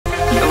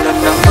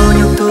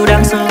thứ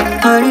đáng sợ.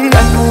 Thấy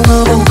anh ngu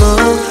ngơ vô cớ,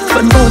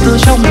 vẫn vô tư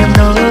trong niềm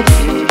nở.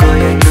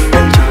 Người anh đứng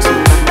đây chờ sự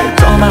thật hiện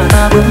rõ mà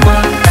ta bước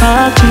qua,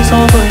 khác chỉ so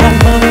với anh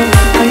mơ.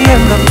 Thấy em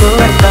gặp gỡ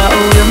anh đã âu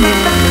yếm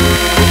mình,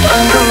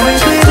 anh tự mình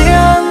suy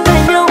diễn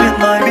tình yêu miệt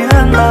mài biến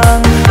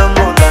tàn. Tâm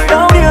hồn lại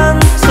đau điên,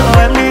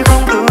 sợ em đi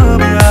không từ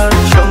biệt.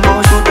 Chẳng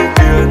có chút tình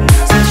tiền,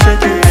 giết chết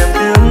kỷ niệm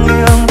thiêng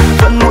liêng.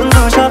 Vẫn muốn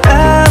giữ chặt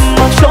em,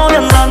 mặc cho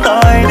nhân gian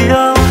tại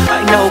tiếng.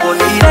 Anh đâu còn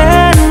nghĩ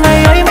đến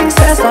ngày ấy mình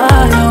sẽ xa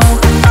nhau.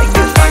 Anh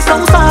biết phải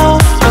sống sao,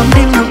 còn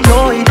tim ngược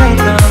lối thay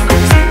càng.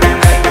 Xin em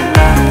hãy đừng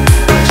làm,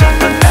 tôi chẳng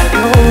cần ai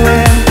yêu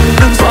em.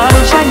 Đừng xóa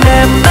bức tranh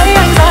em, lấy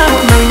anh ra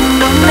một mình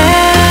đứng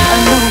nén.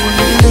 Anh đâu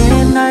còn nghĩ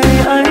đến ngày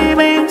ấy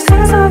mình sẽ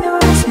xa nhau.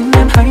 Xin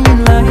em hãy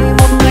nhìn lại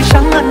một người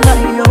chẳng ngần ngại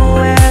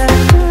yêu em.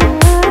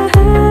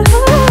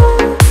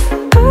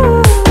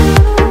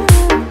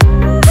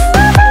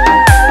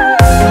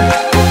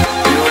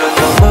 Nhiều lần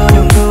nằm mơ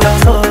những thứ đáng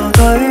sợ,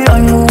 thấy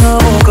anh ngu ngơ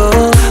vô cớ,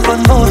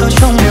 vẫn vô tư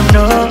trong niềm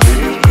nở.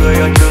 Người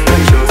anh đứng đây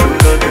chờ sự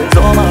thật hiện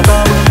rõ mà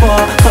ta bước qua,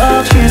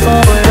 khác chỉ so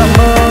với nằm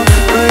mơ.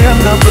 Thấy em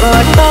gặp gỡ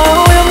anh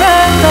đau em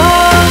nên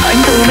ta, anh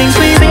tự mình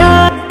suy diễn.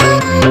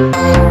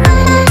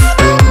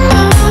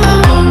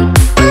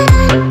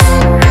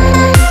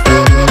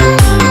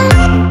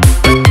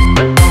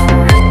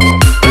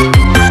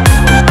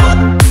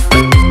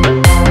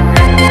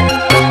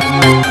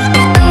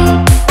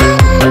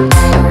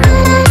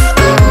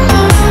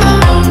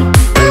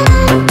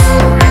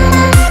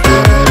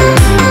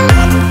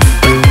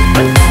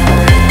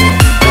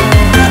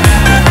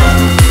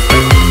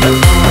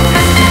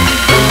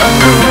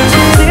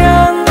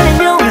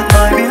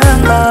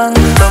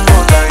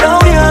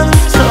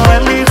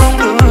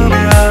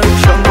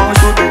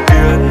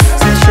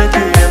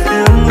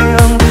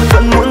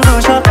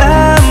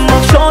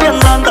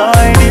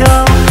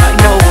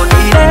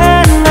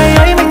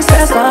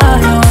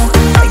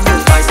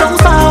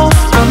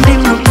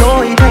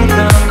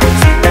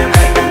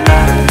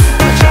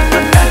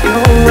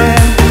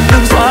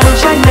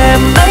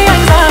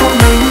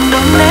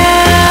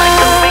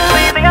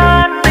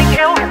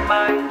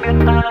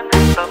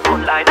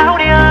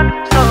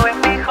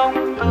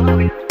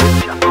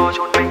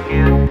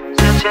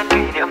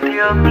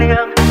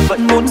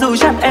 Vẫn muốn giữ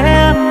chặt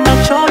em, mặc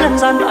cho nhân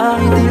gian ai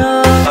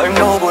tiếng. Anh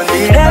đâu buồn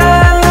nghĩ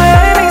đến ngày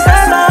ấy mình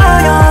sẽ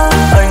xa nhau.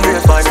 Anh biết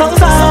phải sống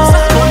sao,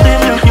 con tim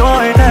nhức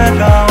nhối thét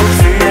gào.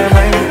 Xin em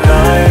hãy nhìn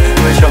lại,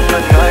 người chẳng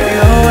cần ai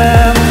yêu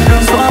em.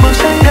 Đừng xóa bức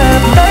tranh đẹp,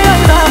 lấy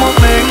anh ra một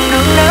mình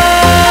đứng nén.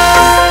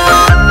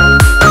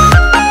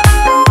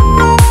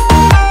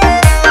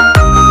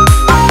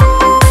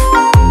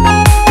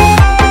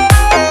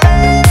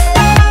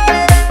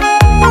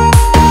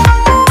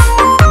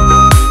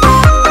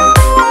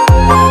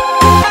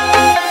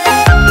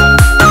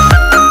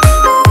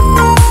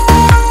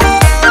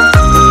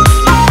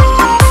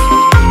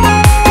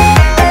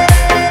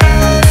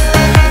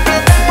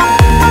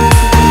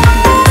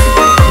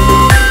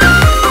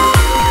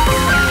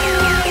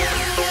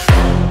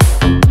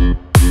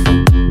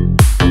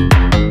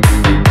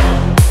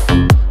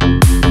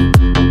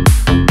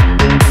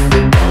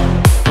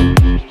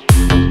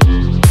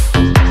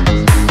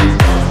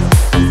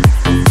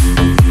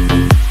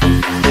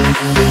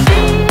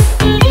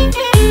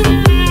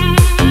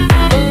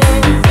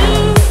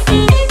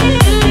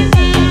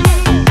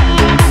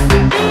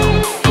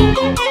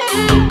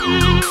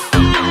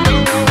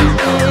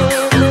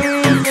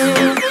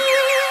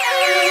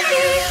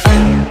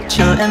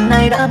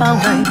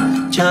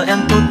 Chờ em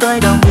tu tới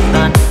đông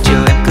tàn, chờ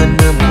em cơn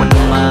mưa muộn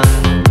màng.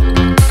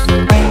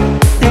 Anh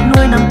tiếc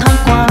nuối năm tháng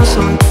qua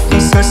rồi, vì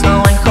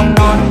sao anh không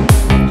nói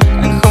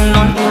yêu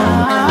em.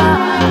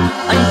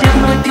 Anh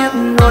tiếc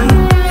nuối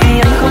vì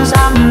anh không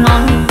dám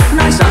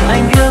nói rằng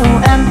anh yêu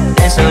em.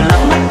 Để giờ lắm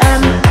mất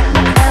em,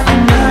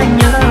 anh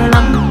nhớ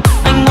lắm.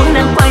 Anh muốn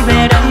em quay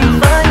về đây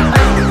với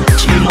anh,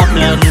 chỉ một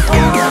lần thôi.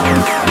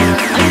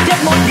 Anh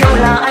tiếc một điều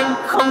là anh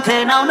không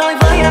thể nào nói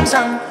với em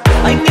rằng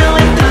anh yêu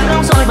em từ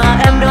lâu rồi mà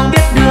em đâu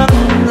biết được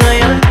người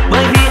ơi.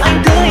 Bởi vì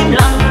anh cứ im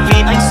lặng,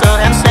 vì anh sợ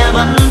em sẽ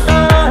bận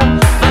tâm.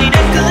 Vậy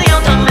nên cứ yêu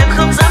thầm em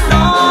không dám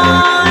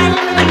nói.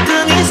 Anh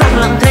cứ nghĩ rằng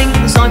lặng thinh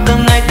rồi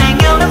từng ngày tình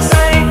yêu đắm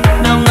say.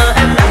 Nào ngờ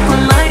em đã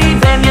cùng ai đi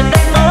về miền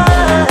đất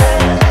mới.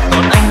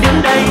 Còn anh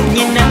đứng đây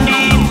nhìn em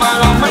đi mà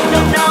lòng anh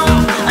đớn đau.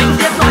 Anh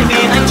tiếc nuối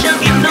vì anh chưa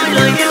kịp nói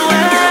lời yêu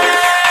em.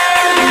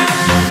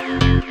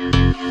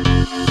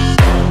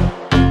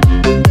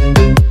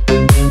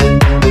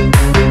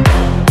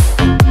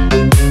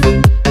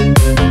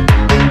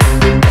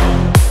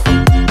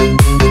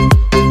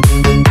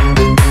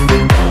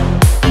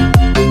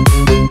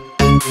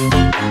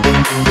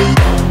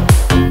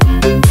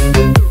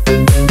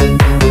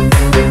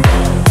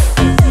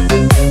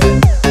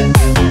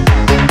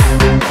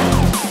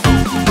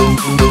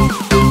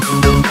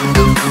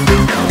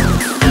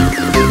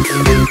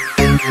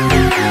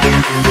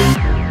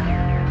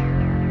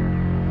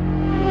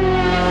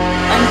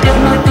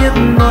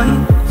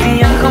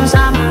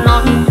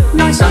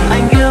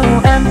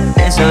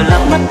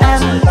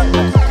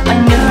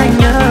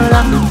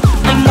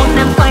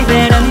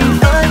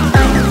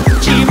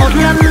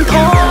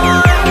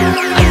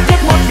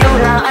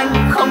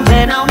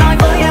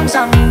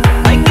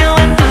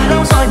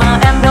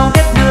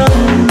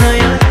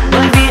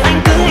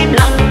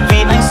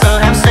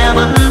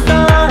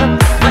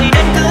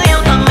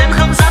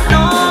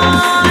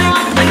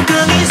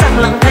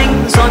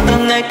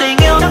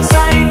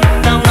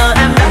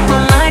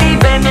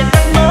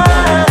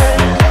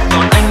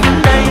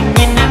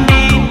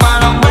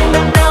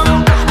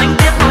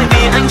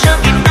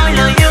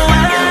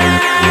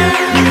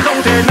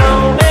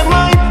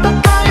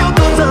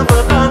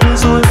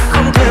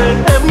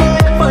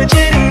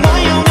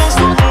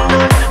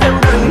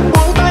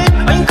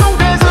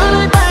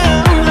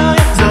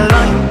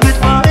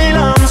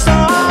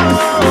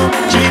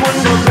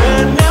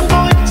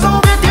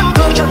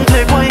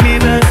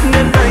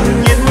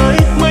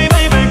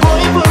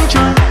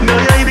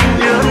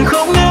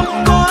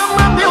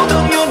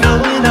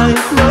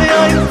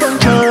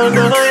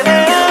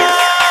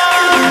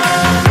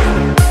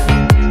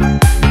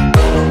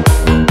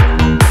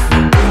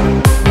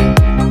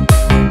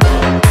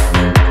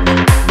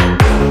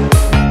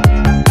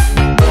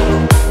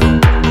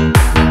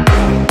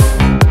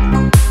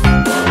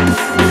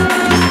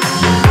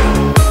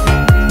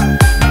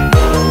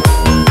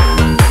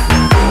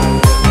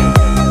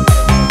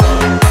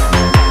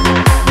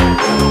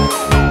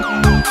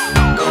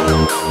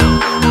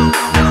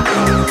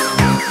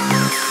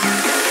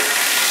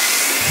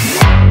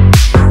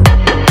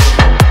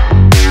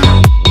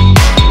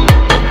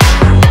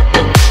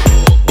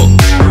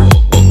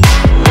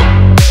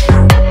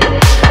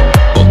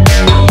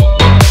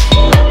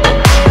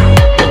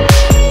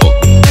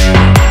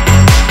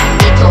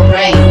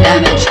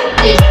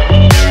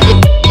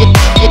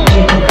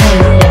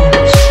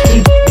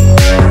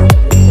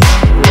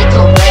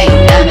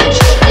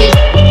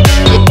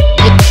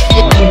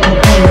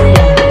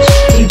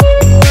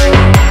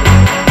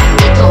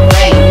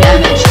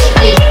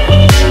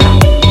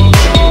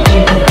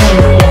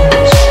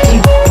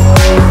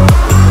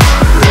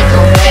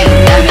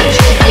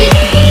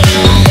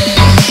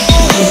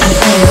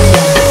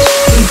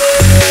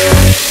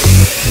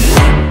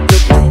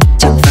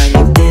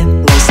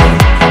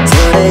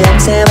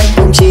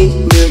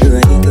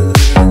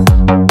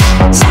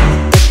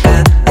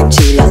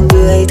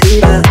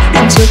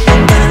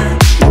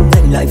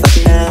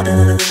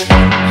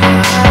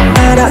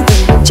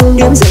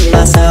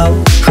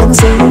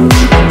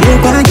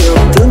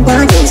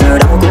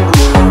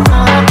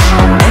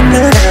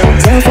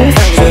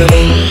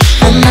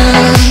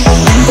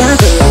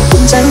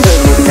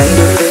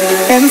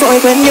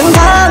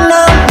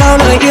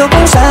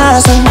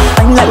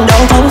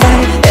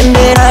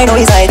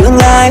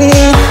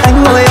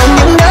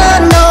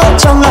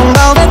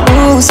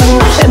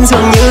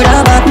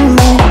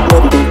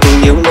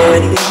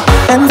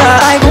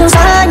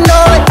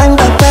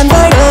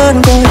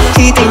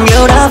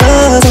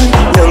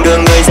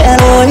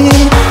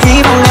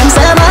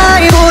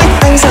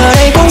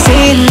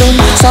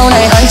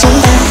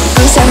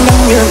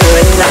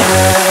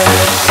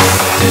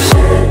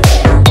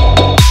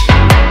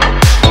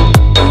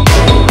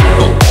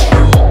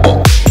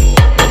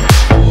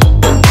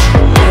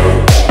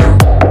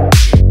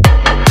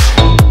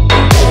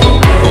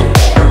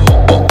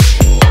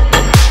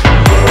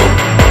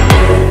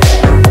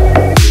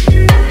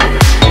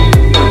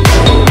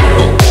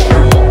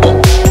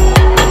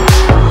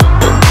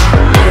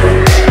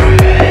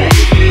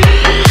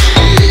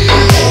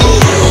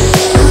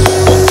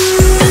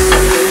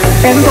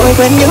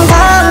 quên những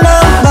tháng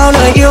năm bao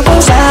lời yêu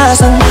cũng xa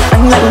dần.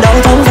 Anh lạnh đau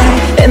thấu vai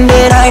em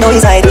bên ai nối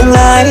dài tương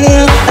lai.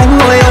 Anh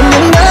ngồi ôm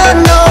những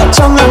đớn đau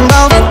trong lòng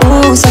bao vết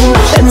u sầu.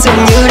 Em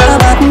dường như đã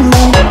bắt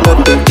đầu một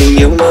cuộc tình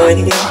yêu mới.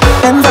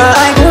 Em và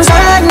ai cũng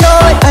rách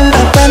đôi, anh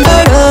tập quen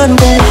với đơn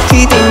côi.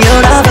 Khi tình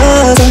yêu đã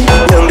vỡ rồi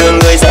nhường đường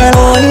người sẽ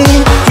lối.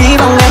 Hy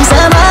vọng em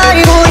sẽ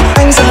mãi vui,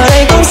 anh giờ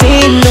đây cũng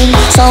xin đừng.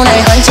 Sau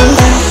này hai chúng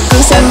ta cứ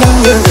xem nhau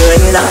như người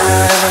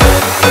lạ.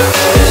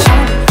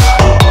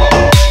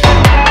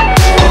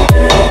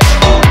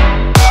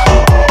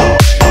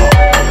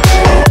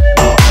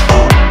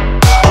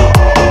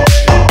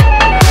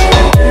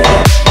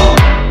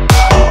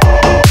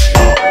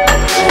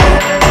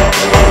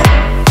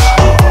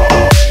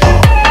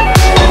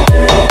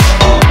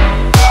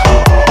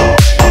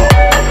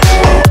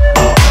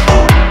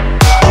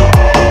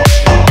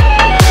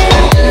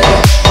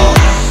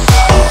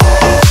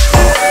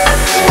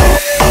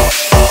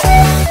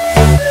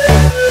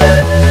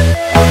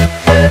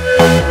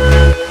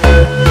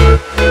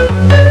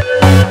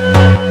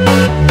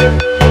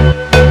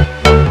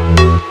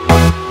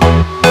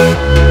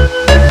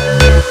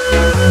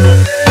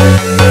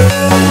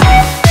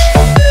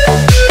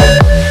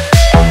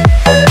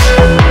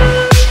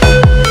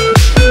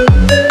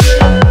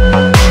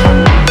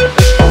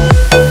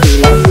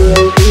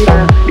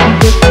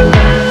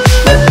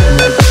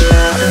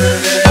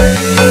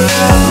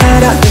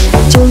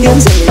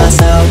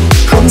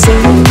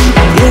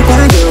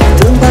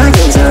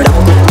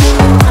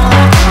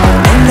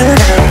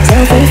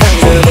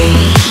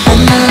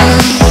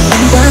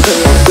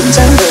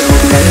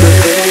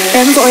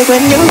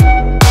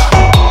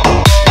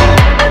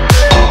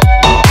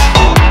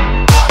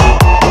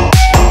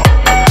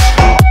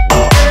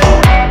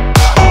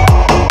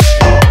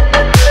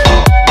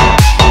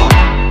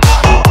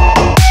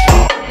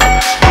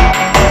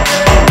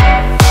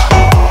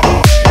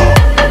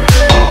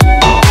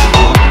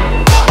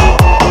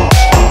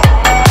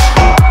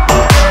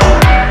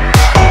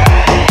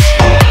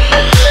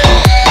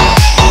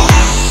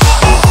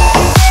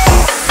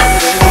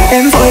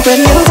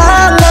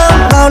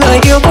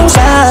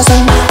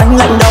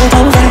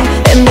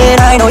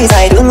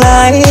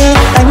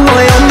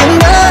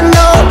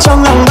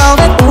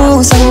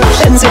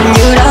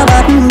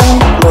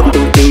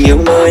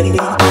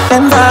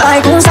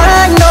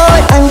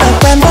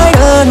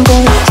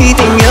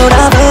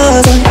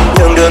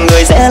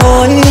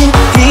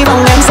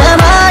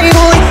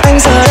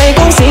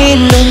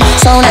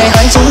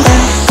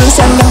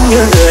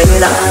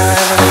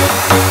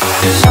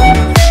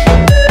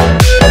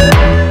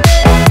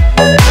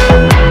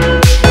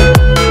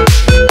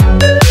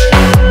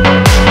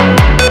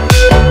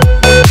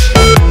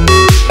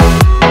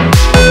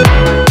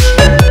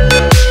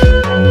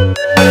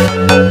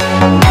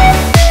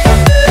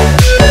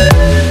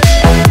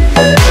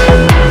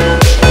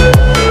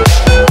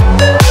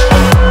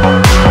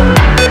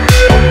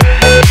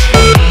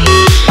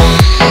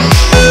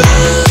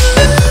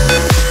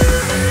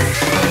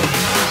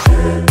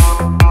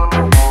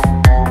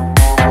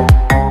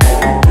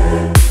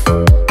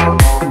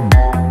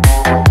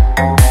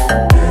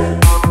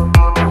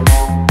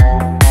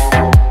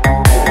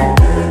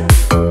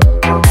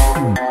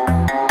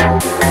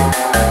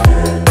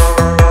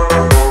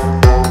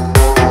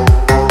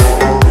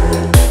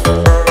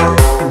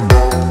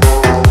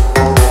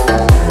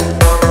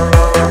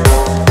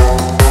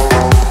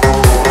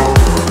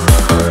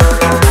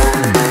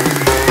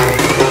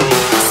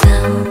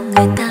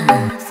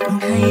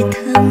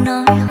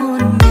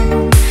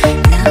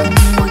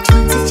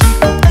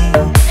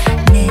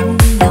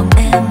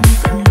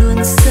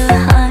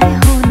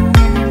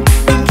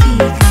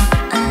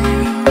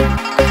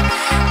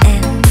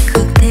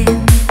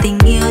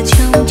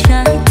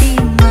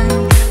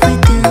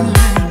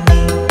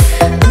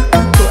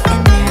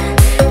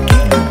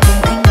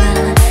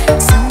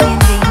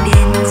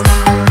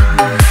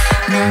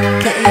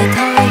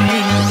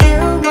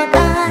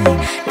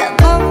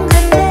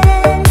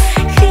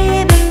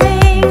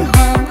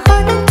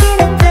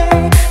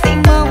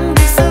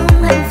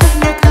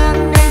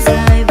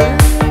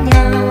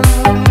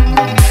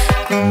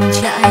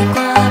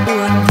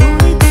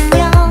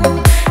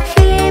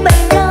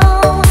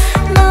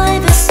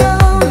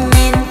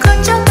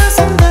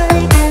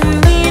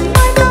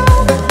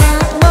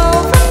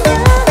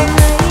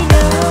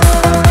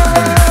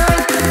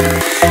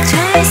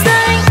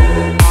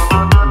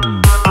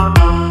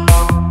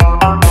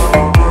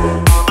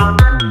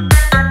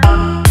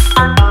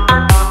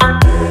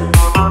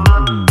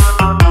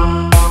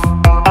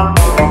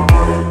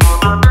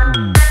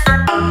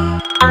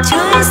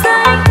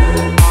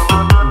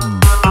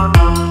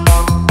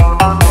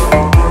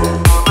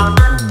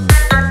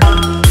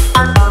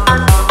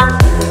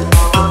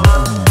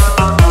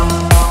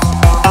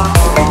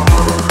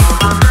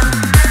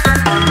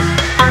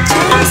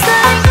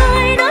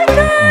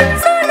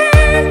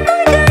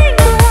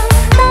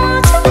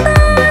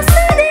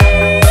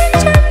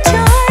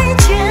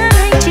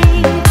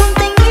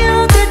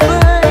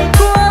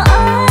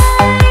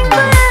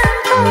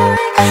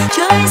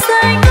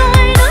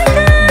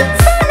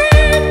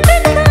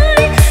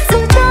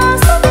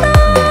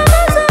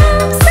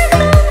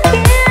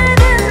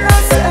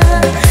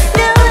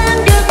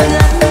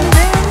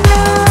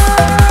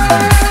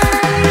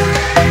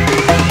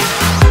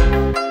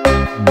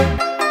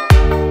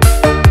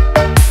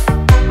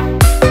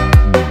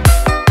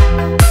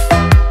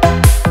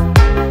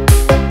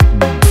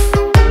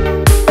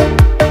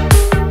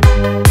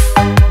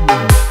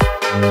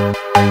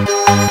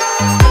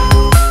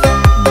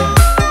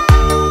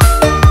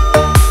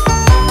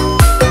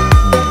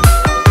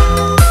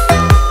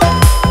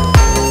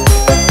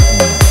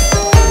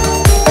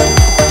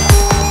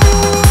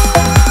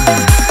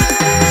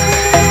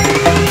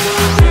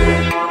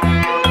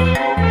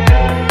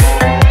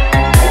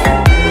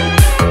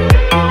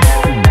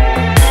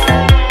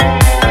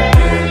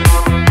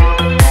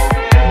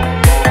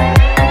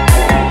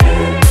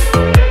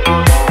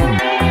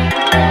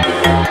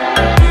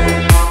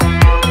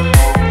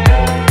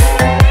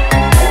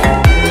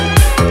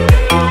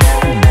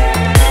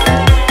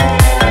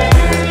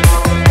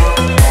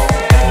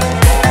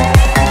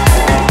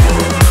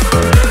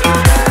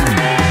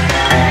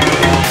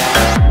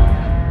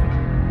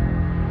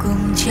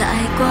 trải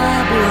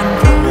qua buồn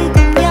vui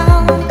cùng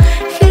nhau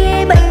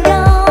khi bệnh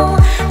đau.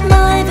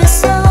 Mai về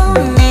sau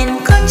nhìn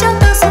con cháu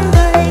ta xung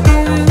vầy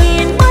cùng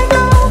nhìn mãi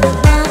đâu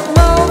bạc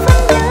màu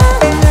vẫn nhớ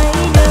ngày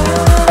đầu.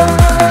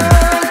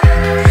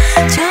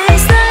 Trời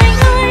xanh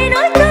ơi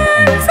nỗi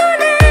cơn gió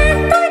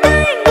đến tối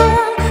đầy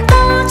buồn,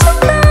 bao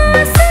chúng ta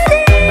sẽ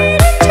đi đến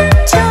chân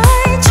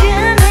trời.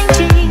 Chuyến hành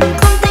trình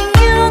cùng tình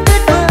yêu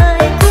tuyệt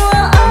vời của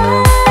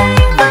anh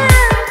vẫn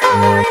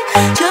thôi.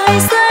 Trời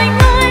xanh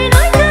ơi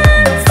nỗi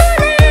cơn gió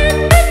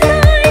đến bên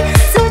nơi,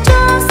 dù cho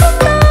sóng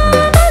to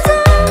bao giờ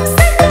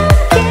sẽ không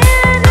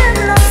khiến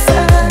em lo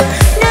sợ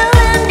nếu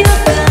em được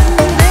gần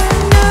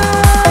bên nhau.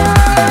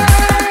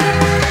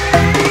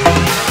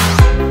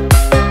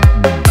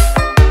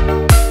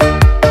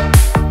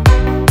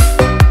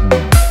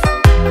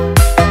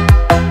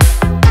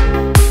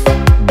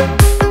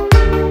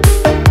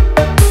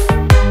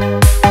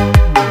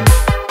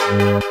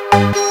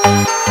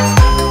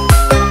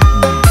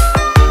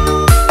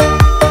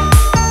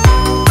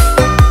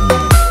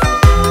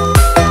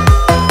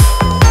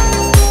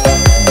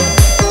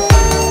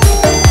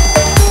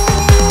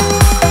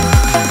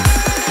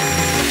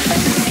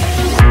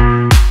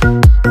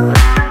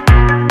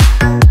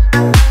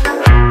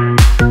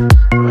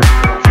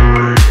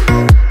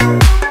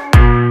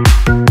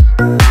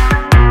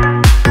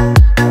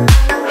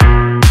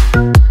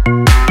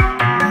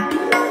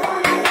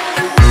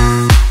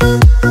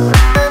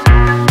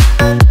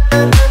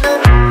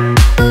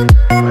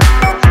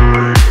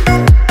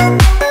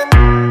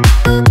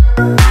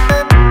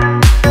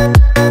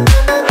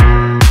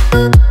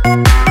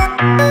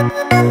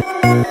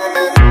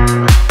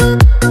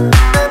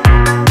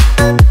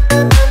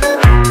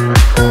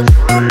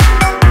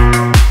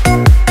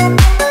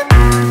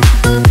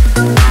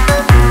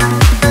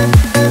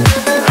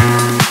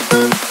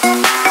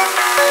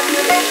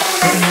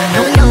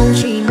 Nỗi đau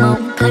chỉ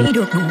mong thấy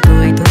được nụ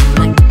cười từ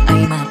anh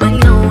ấy mà bấy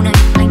lâu nay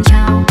anh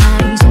trao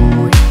ai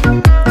rồi.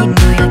 Nhìn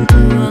người anh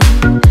thương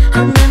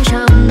hằng em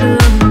trong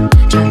đường,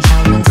 trời trao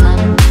hương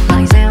xanh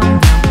lại gieo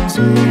nhầm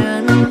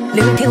duyên.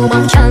 Liêu thiêu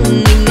bóng trăng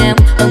mình em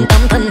ôm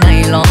tấm thân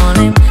này lò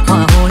lem, hoa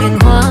hồ liên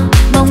hoa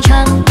bóng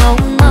trắng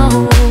bóng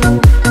màu.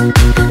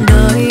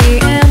 Đời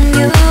em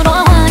như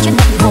đóa hoa trên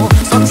mặt hồ,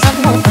 son sắc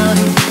một thời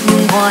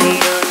nhưng hoài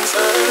đơn sơ.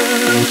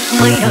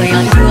 Mấy đời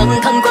anh thương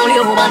thân cô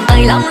liêu bàn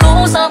tay làm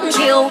lũ sớm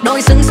chiều,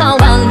 đôi xứng sao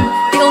bằng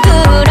tiểu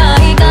thư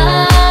đại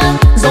ca.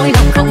 Dối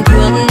lòng không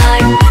thương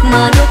anh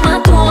mà nước mắt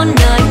tuôn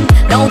nhanh,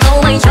 đau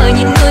thấu mây trời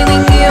nhìn người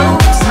mình yêu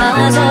xa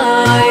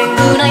rời.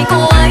 Từ nay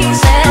cô ấy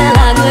sẽ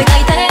là người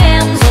thay thế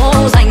em,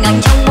 dỗ dành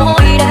anh trong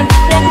mỗi đêm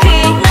đến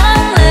khi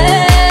nắng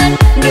lên.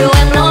 Điều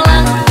em lo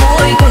lắng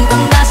cuối cùng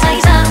cũng đã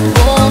xảy ra,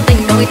 vô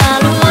tình đôi ta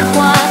lướt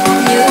qua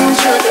nhưng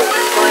chưa từng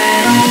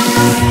quên.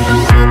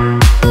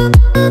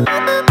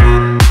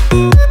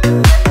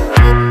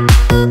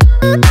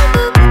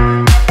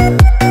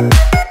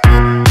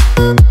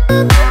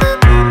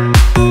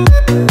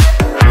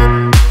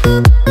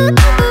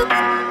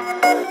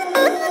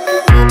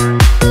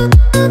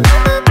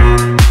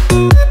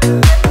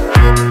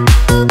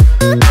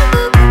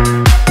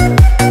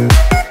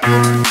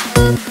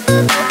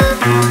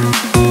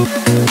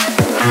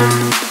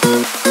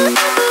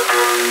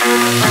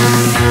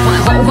 Hỏa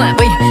hậu hòa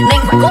bình nên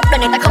hoài cốt đời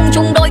này ta không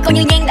chung đôi, coi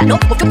như nhang đã đốt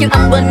một chút dư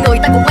âm bên người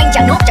ta cùng anh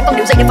chả nốt. Chẳng còn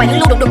điều gì để phải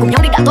lưu động đôi cùng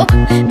nhau đi đã tốt.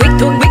 Biết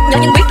thương biết nhớ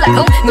nhưng biết là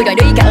không, người đời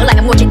đi cả ở lại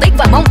ngậm ngùi chỉ tiếc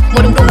và mong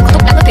môi đùng đùng có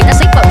thuốc đắng có thuyền ta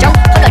xích vào trong.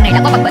 Thôi đời này đã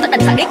qua bằng bởi tất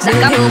đành xả điếc ra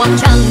cắm. Bóng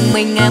trăng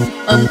mình em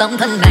ôm tấm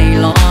thân này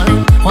lò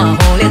lên, hoa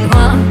hồ liên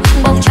hoa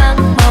bóng trắng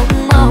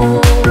bóng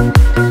màu.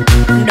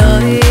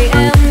 Đời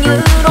em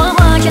như đóa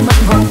hoa trên mặt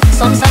hồ,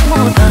 son sắc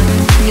một thời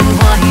nhưng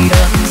hoài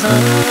đơn sơ.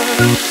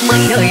 Mấy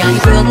đời anh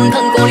thương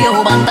thân cô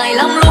liêu bàn tay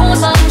lắm lũ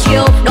sớm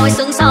chiều, đôi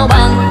xứng sao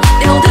bằng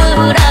tiểu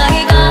thư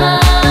đại ca.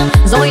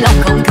 Dối lòng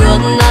không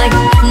thương anh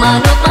mà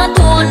nước mắt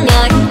tuôn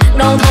nhanh,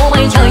 đau thấu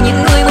mây trời nhìn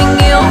người mình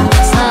yêu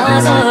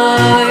xa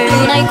rời.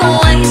 Từ nay cô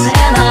ấy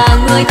sẽ là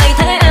người thay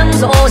thế em,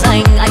 dỗ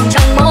dành anh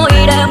trong mỗi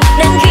đêm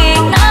đến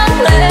khi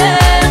nắng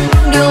lên.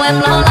 Điều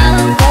em lo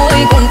lắng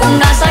cuối cùng cũng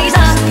đã xảy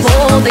ra,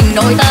 vô tình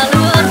đôi ta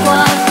lướt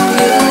qua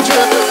nhưng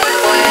chưa từng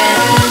quen.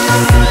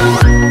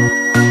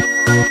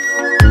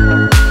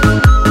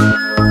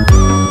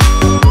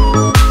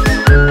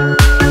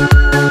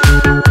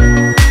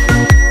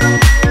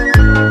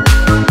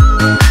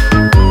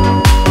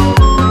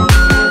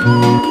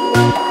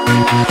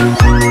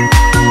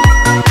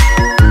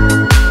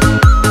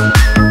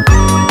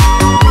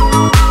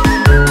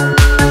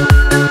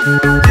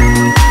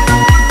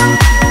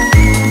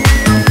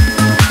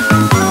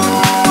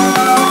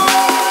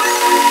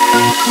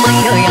 Mấy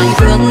đời anh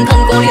thương thân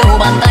cô liêu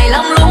bàn tay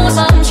lắm lũ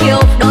sớm chiều,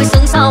 đôi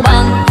xứng sao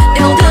bằng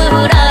tiểu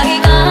thư đại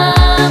ca.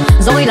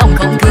 Dối lòng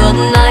không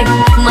thương anh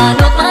mà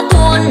nước mắt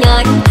tuôn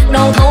nhanh,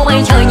 đau thấu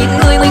mây trời nhìn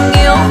người mình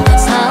yêu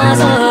xa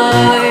rời.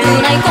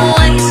 Từ nay cô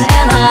ấy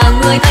sẽ là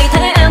người thay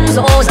thế em,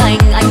 dỗ dành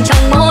anh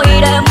trong mỗi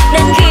đêm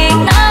đến khi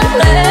nắng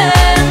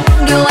lên.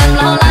 Điều em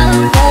lo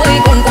lắng cuối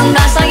cùng cũng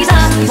đã xảy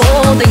ra,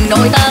 vô tình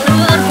đôi ta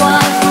lướt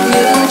qua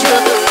nhưng chưa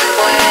từng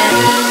quen.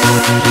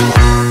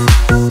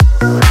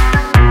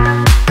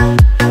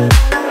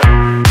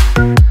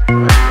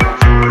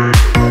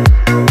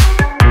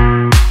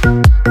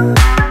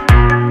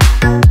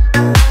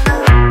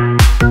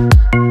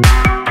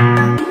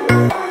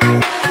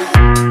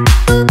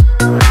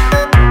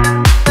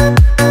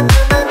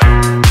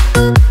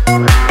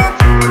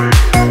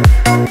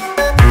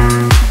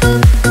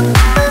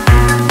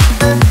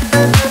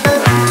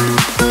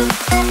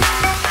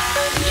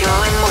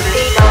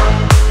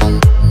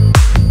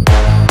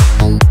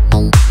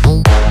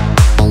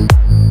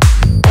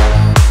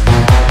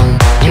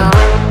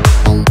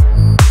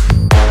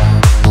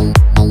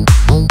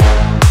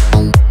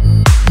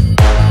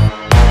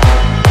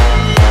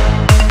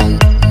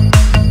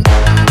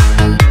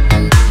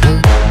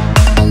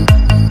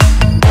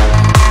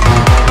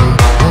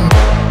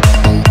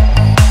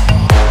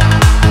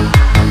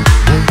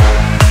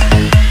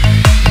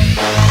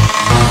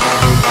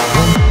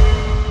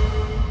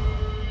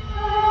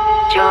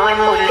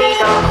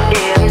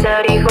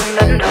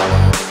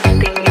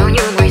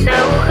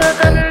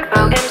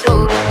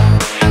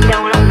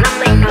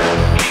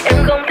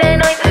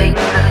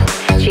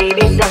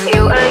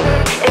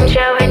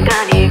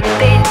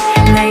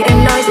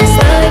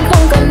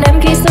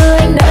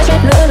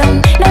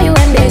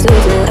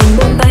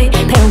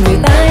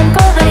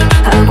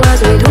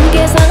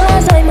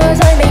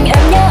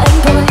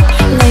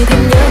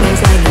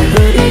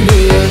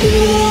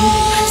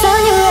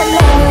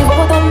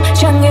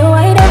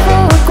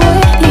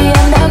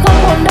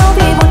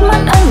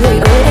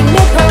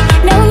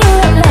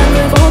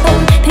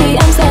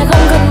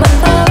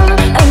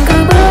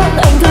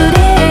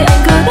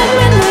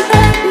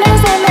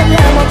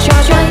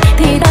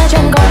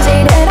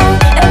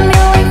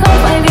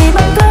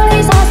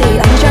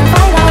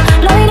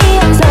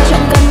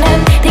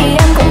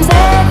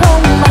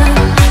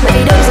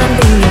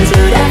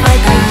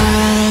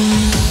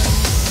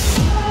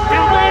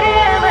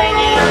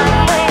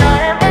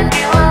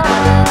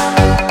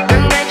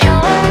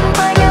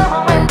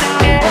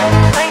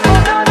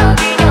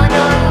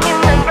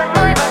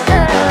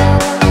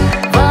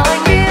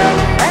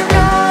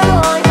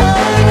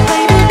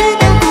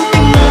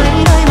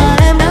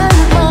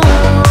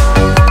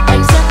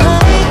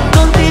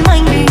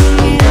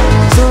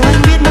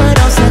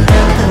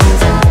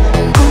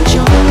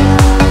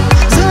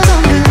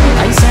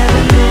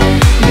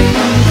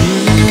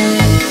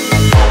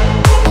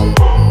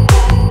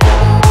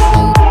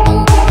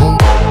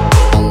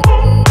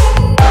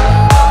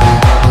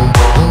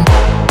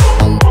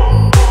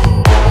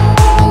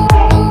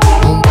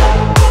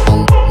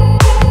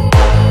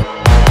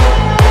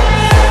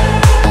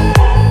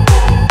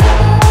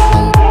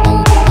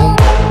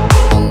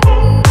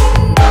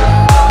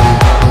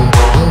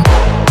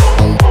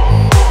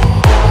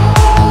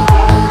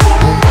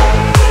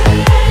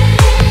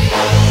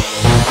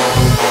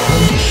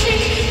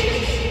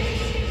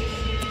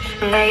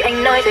 ngày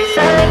anh nói rồi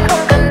xa anh không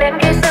cần em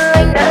khi xưa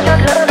anh đã chót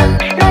lỡ lần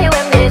nói yêu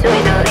em để rồi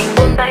giờ anh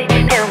buông tay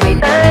theo người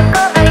ta em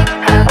có ai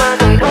hạ qua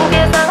rồi thu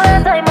kia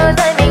sáng rơi mưa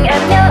rơi mình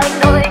em nhớ anh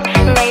thôi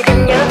ngày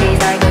thêm nhớ vì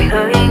dài người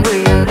hơi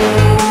người ơi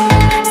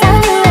giá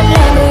như em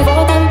là người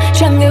vô tâm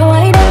chẳng yêu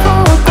ai đến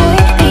phút cuối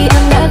thì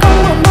em đã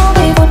không buồn đau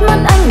vì phút mất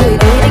anh người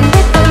ơi anh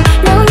biết tâm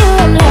nếu như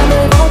em là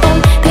người vô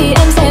tâm thì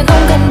em sẽ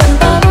không cần bận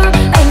tâm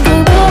anh cứ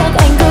bước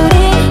anh cứ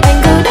đi anh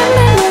cứ đến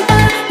bên người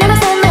ta nếu nó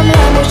xem em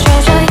là một trò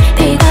chơi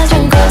thì ta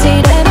chẳng còn gì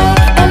để nói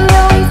em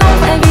yêu anh không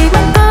phải vì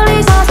bất cứ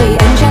lý do gì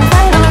anh chẳng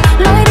phải lo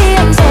lối đi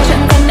anh giờ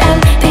chẳng cần em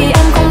thì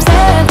em cũng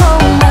sẽ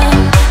không màng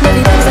bởi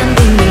vì đơn giản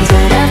tình mình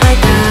giờ đã phai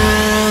tàn.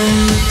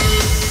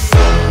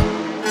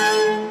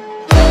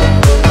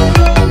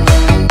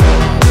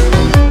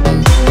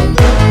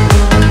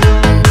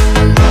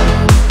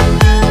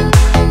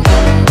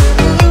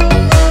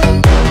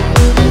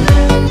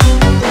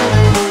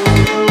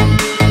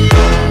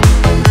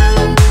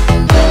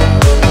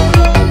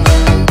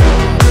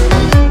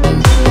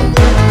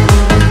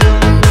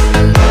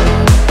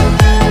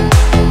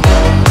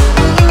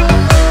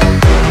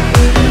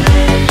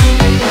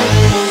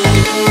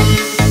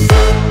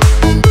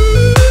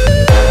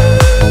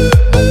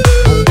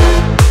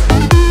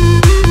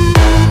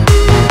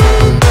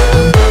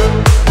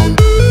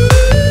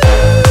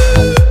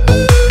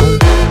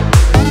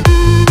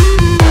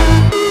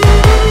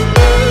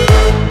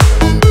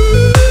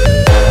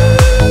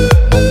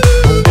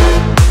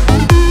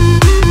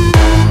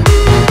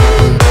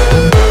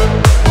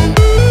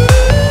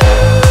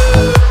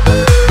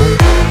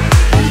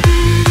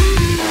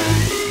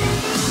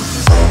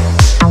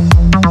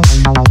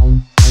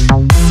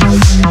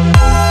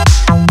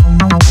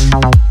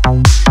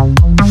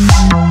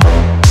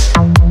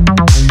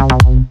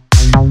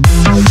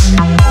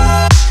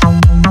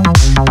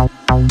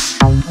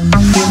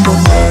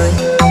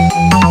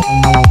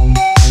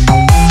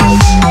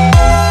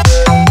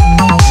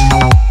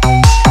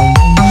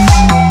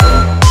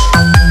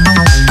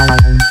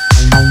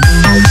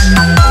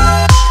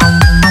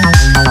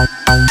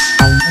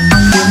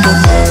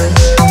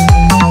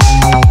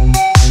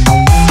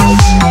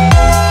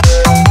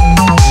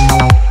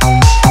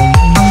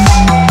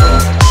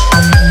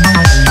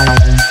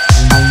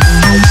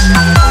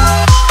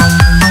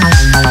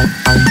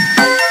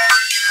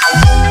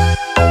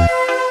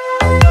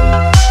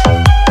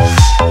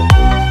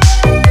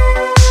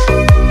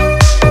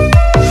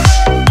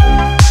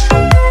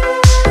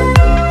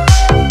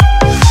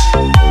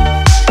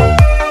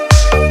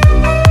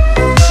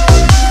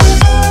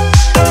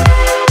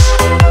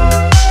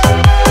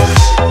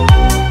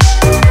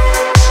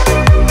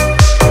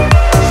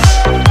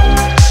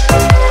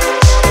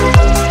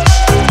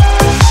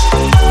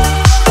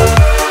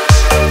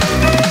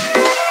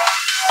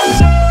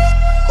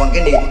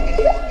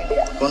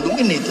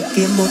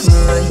 Kiếm một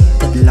người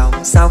thật lòng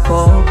sao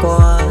khó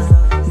qua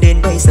đến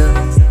bây giờ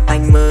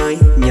anh mới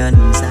nhận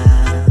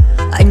ra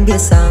anh biết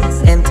rằng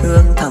em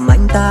thương thầm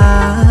anh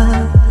ta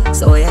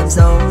rồi em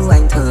giấu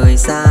anh thời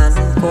gian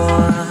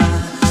qua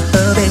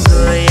ở bên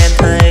người em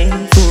thấy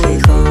vui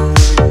không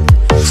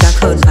chắc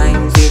hơn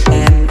anh vì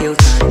em yêu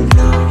thật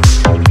lòng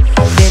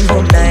đến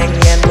hôm nay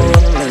em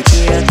buông lời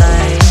chia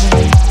tay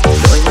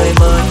đổi người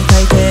mới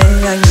thay thế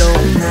anh lúc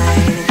này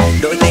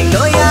đổi tình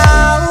đổi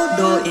áo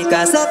đổi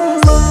cả giấc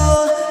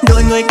mơ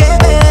đổi người kế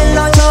bên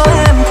lo cho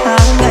em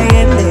tháng ngày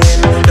em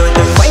đêm đổi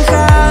từng khoảnh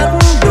khắc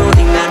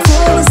đổi ngàn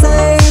phút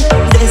giây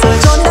để rồi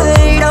trốn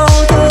đây đau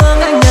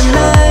thương anh nhận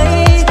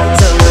lấy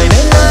giờ người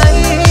bên ấy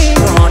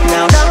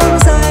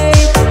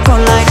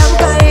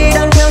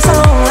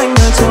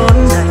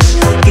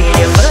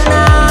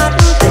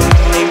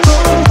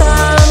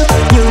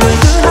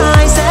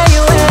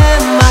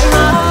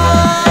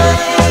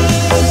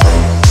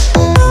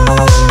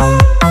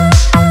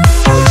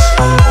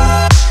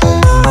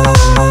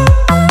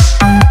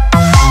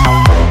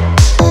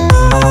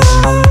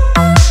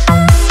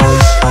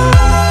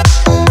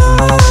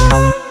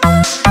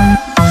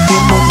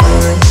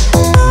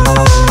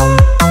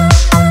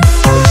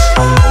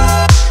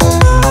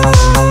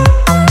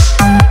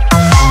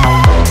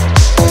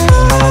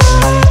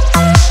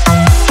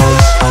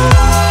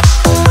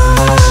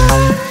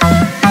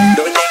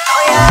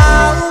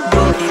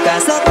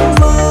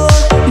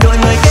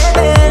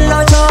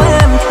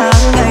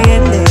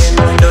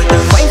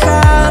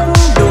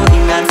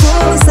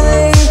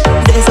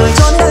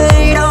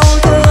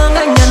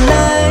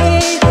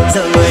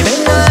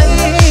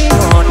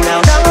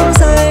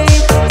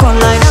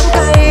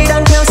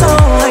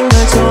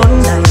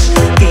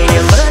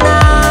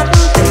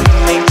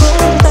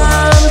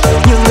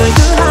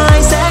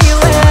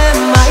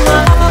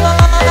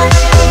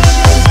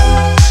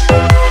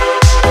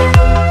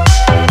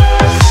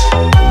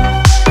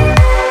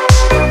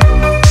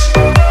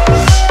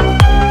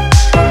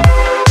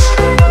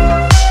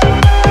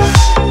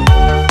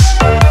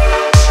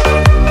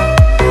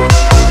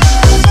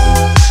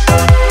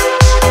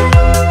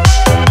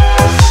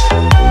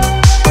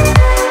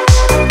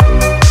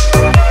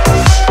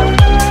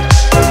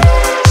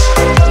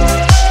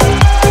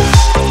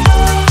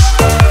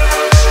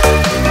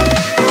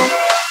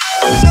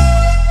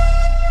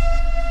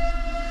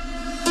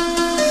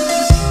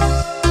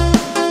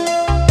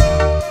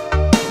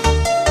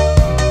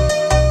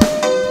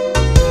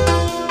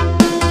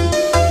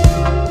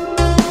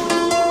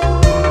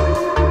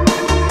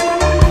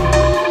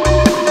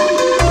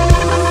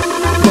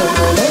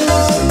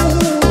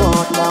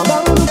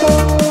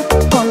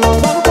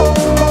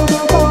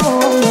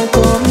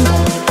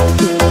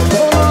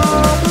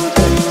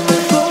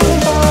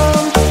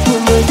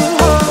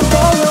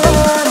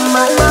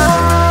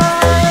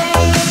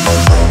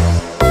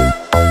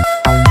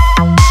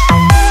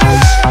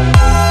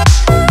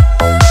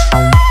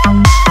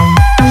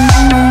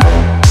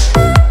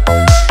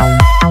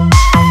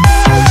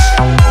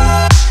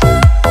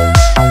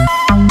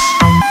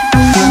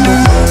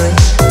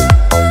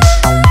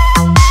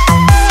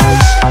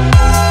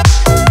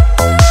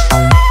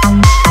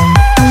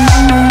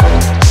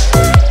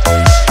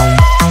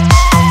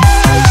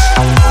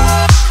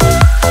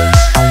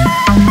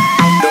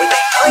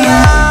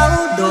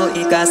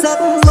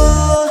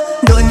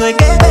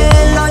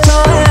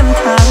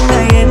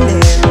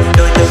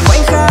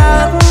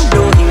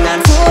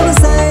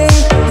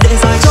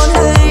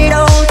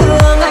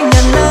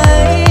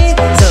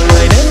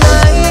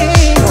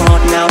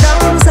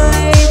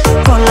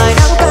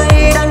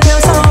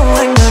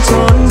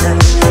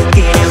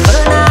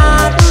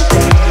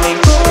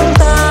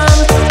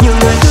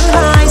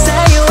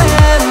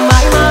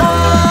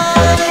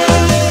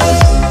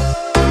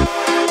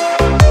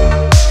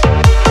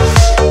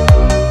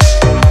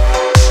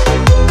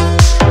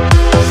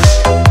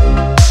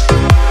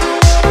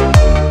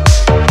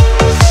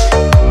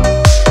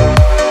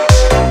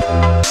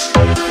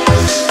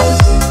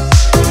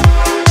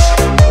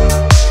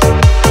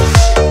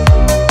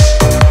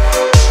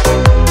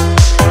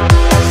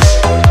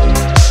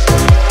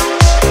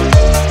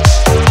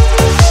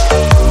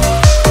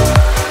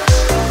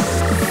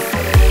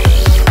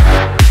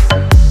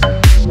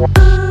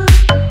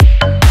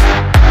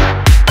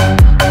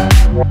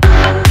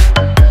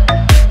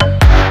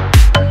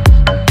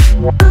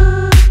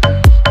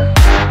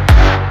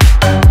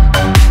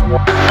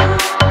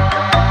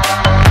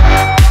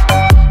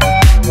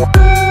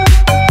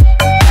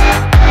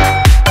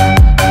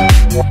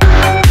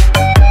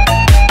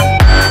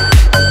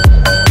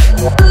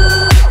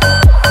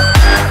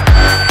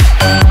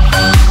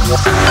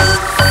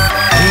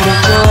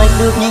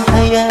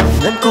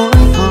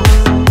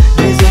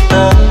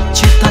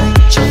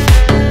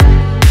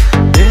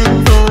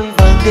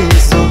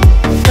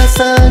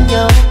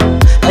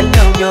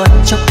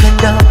trong cơn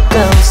đau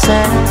cao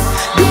xa.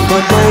 Đừng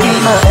vội quay đi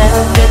mà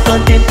em, để con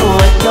tim của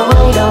anh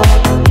nhói đau.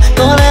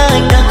 Có lẽ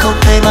anh đã không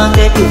thể mang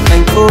đến được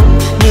hạnh phúc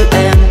như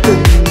em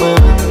từng mơ.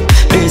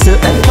 Để giờ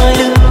anh quay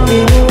lưng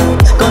đi,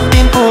 con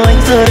tim của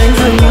anh giờ đây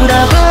dường như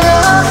đã vỡ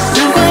nát.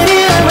 Đừng quay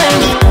đi em hãy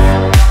nhìn.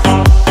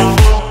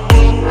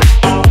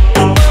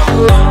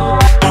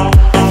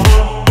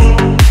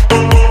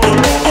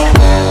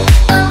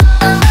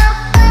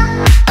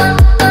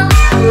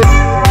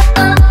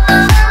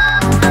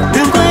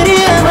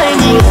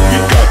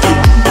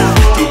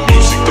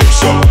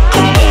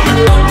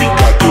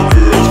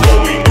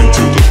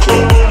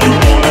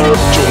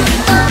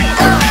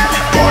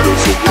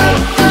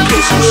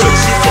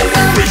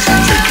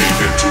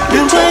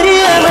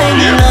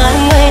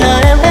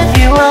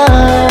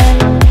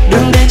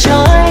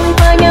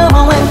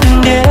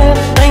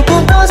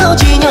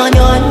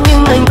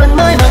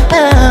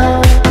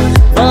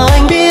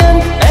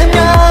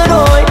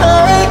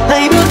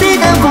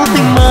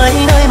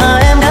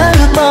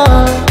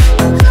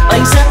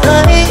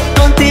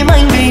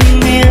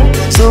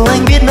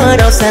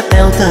 Sẽ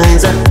theo thời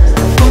gian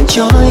cũng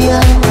trôi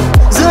anh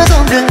giữa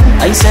dòng đường,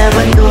 anh sẽ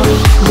vẫn luôn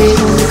mỉm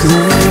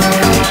cười.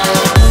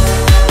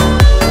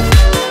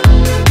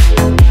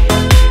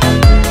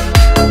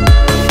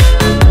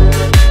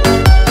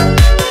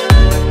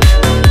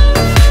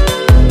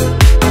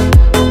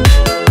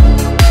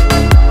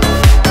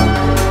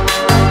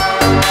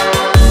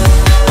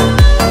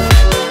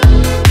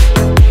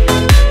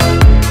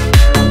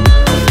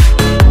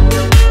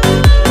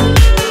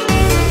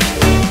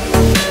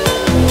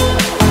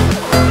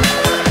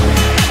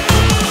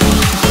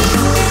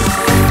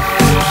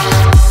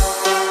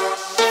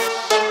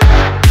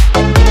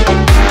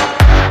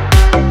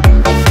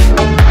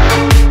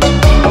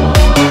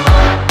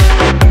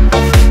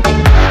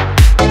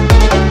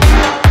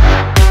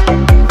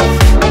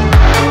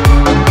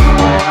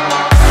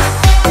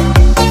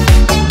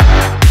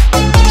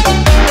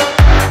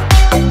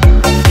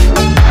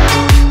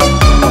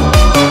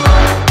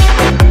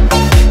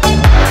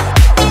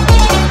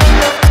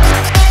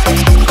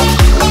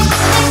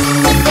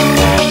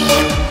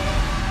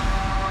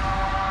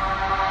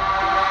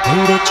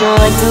 Cho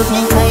anh được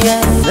nhìn thấy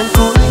em lần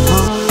cuối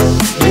thôi,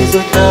 để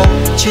rồi ta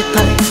chia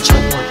tay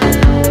trong một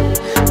lần.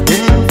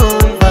 Đêm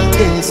vội vàng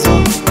để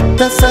rồi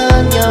ta xa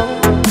nhau,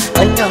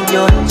 anh nhào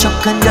nhót trong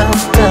cơn đau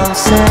cao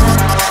xa.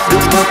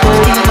 Đừng bỏ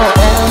tôi đi mà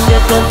em, để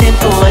con tim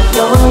của anh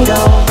nhói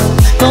đau.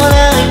 Có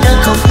lẽ anh đã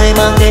không thể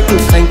mang đến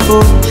được hạnh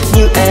phúc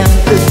như em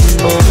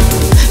từng mơ.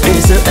 Để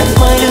giờ anh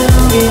quay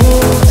lưng đi,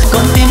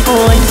 con tim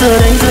của anh giờ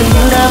đây dường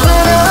như đã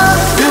vỡ nát.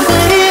 Đừng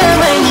quay đi em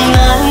hãy nhìn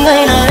anh,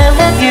 hay là em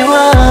hết yêu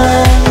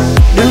anh.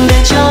 Đừng để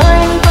cho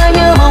anh phải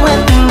nhớ mong em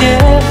từng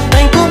đêm.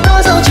 Anh cũng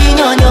có dấu chỉ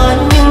nhỏ nhoi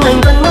nhưng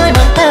anh vẫn mãi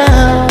mang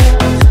theo.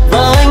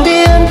 Và anh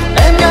biết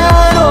em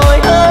đã đổi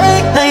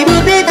ấy, hãy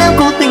bước đi theo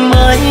cuộc tình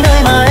mới,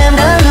 nơi mà em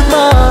đã ước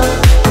mơ.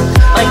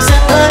 Anh sẽ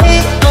thấy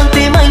con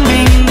tim anh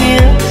bình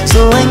yên,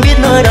 dù anh biết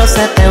nỗi đau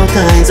sẽ theo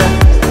thời gian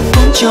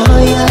cũng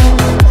trôi anh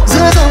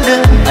giữa dòng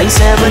đường, anh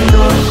sẽ vẫn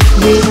luôn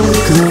mỉm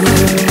cười.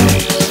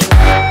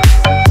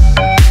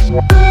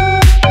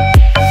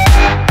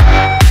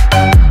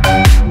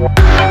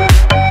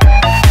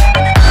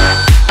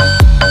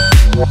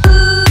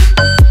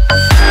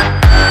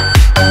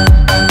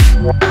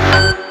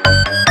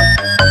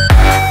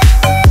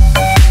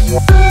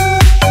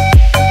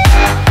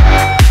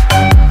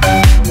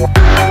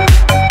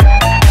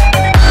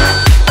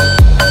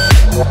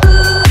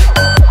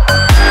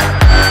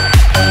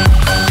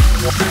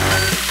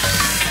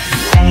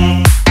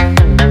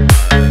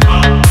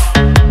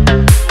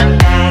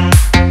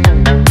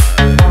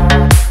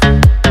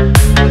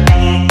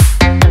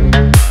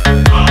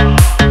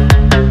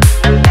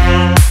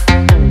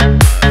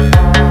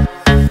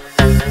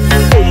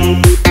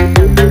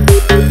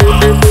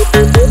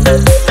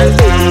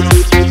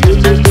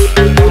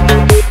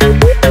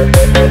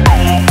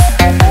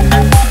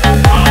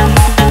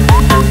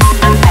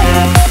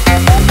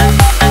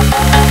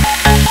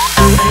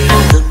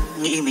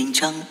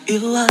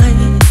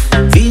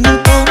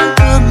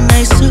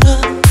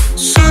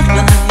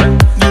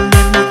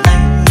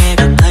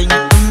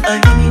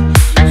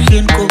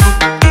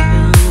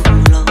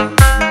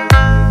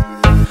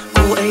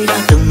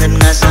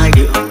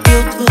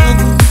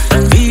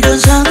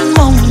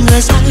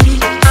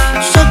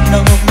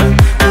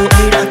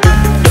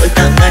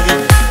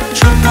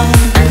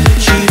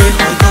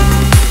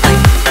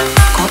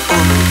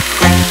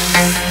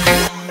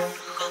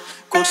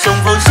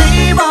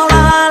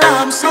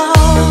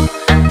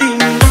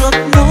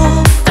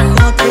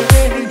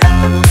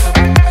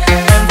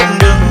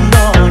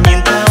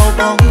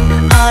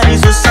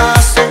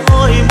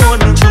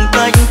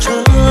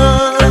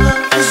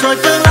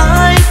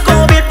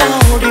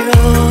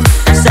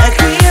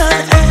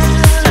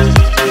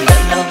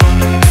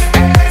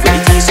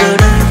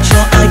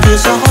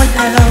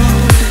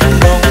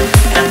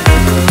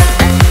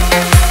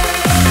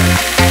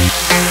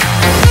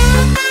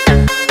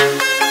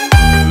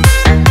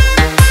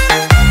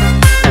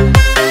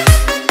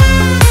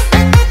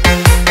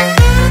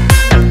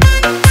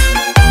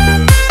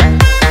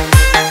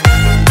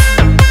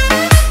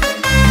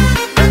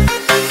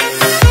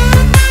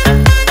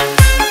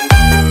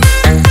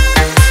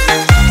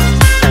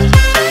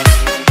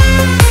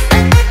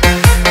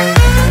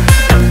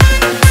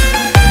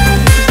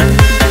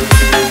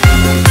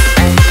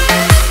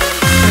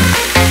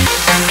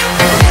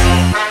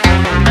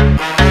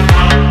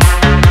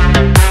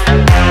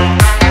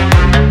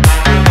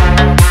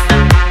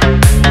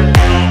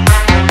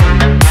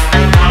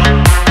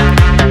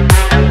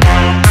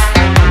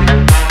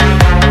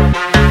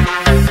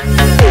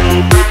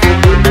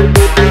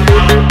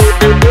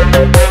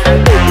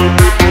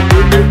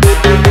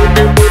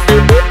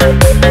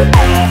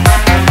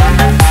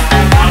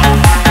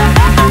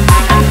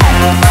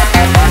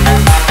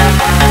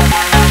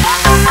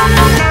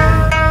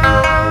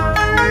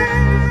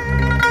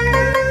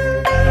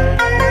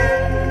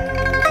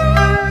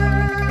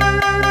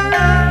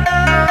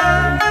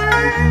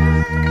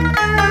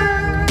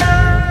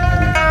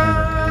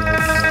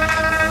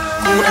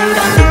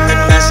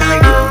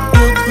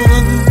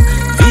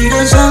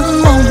 kia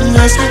dáng mong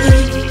người say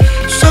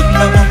suốt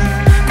lòng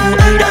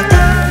cô ấy đã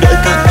từng đợi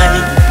cả ngày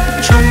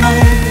trong mong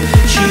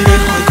chỉ để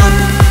hỏi câu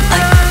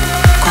anh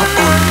có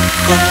ổn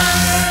không.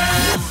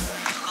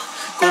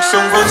 Cuộc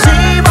sống vốn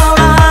dĩ bao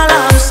la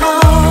làm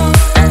sao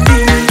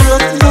tìm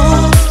được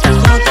nó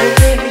có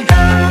thế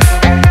nào.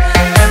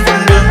 Em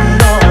vẫn đứng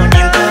đó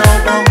nhìn theo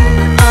bóng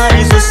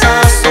ai rồi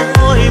xa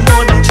xôi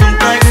muôn trùng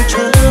cánh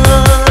chờ.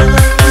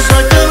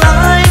 Rồi tương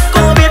lai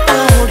có biết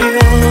bao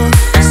điều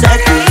sẽ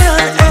khiến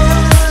em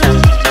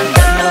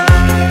bận lòng.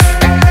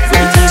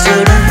 Vậy thì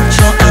giờ đây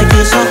cho ai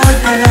kia dõi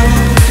theo bóng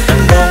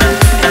em đường.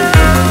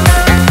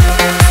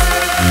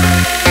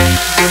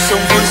 Cuộc sống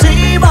vốn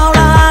dĩ bao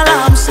la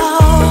làm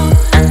sao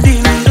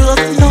tìm được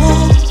nó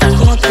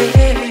có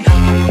thế nào.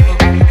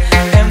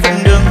 Em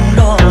vẫn đứng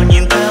đó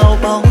nhìn theo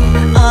bóng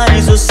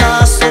ai rồi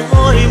xa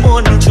xôi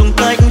muôn trùng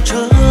cánh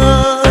chờ.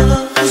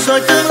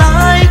 Rồi tương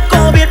lai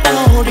có biết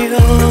bao điều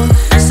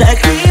sẽ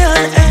khiến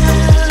em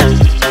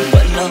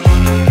bận lòng.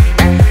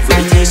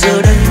 Vậy thì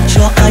giờ đây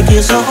cho ai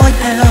kia dõi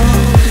theo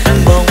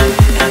bóng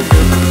em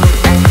đường.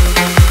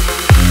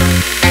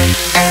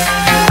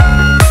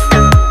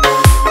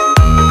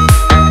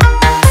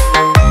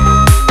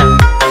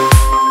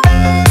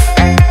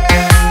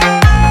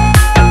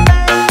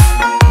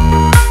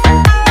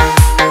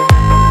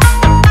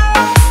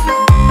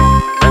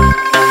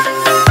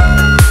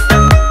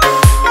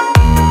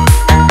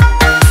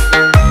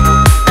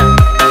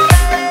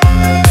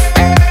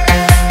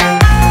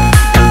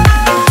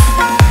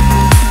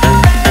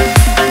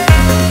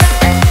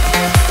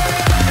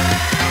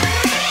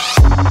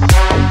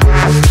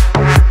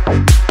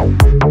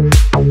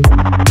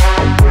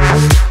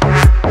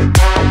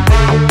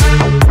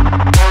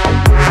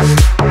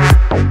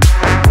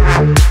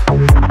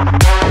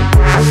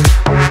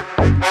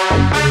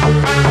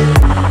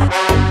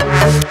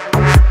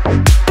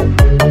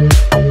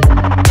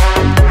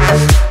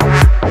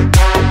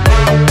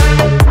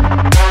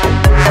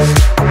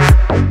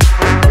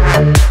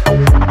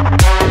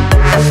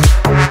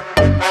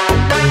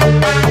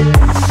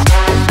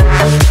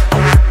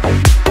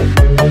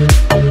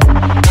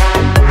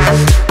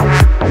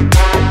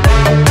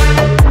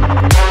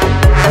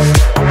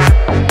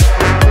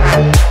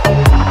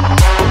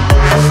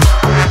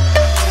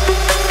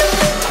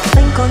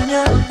 Anh còn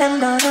nhớ em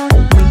đã nói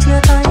mình chia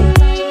tay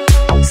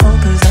sau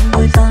thời gian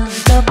đôi ta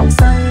đắm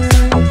say.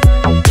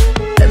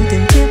 Em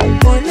tìm kiếm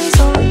mỗi lý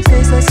do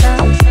để rời xa,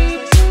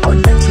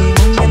 còn anh chỉ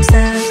mong em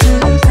sẽ thứ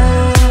tha.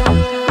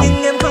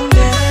 Nhưng em không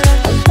nghe,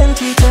 em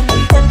chỉ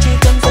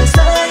cần rời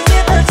xa anh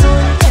biết hết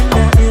rồi. Em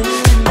đã yêu.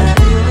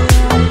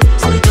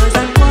 Rồi thời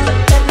gian qua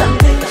em lặng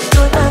thinh,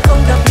 đôi ta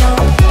không gặp nhau.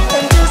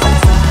 Em cứ xa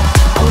xa,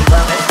 vội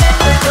vàng em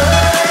tới tới.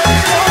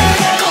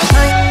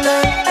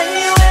 Anh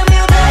yêu em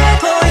yêu thế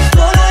thôi,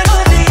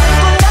 lỗi vì em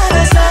cũng đã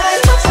rời xa.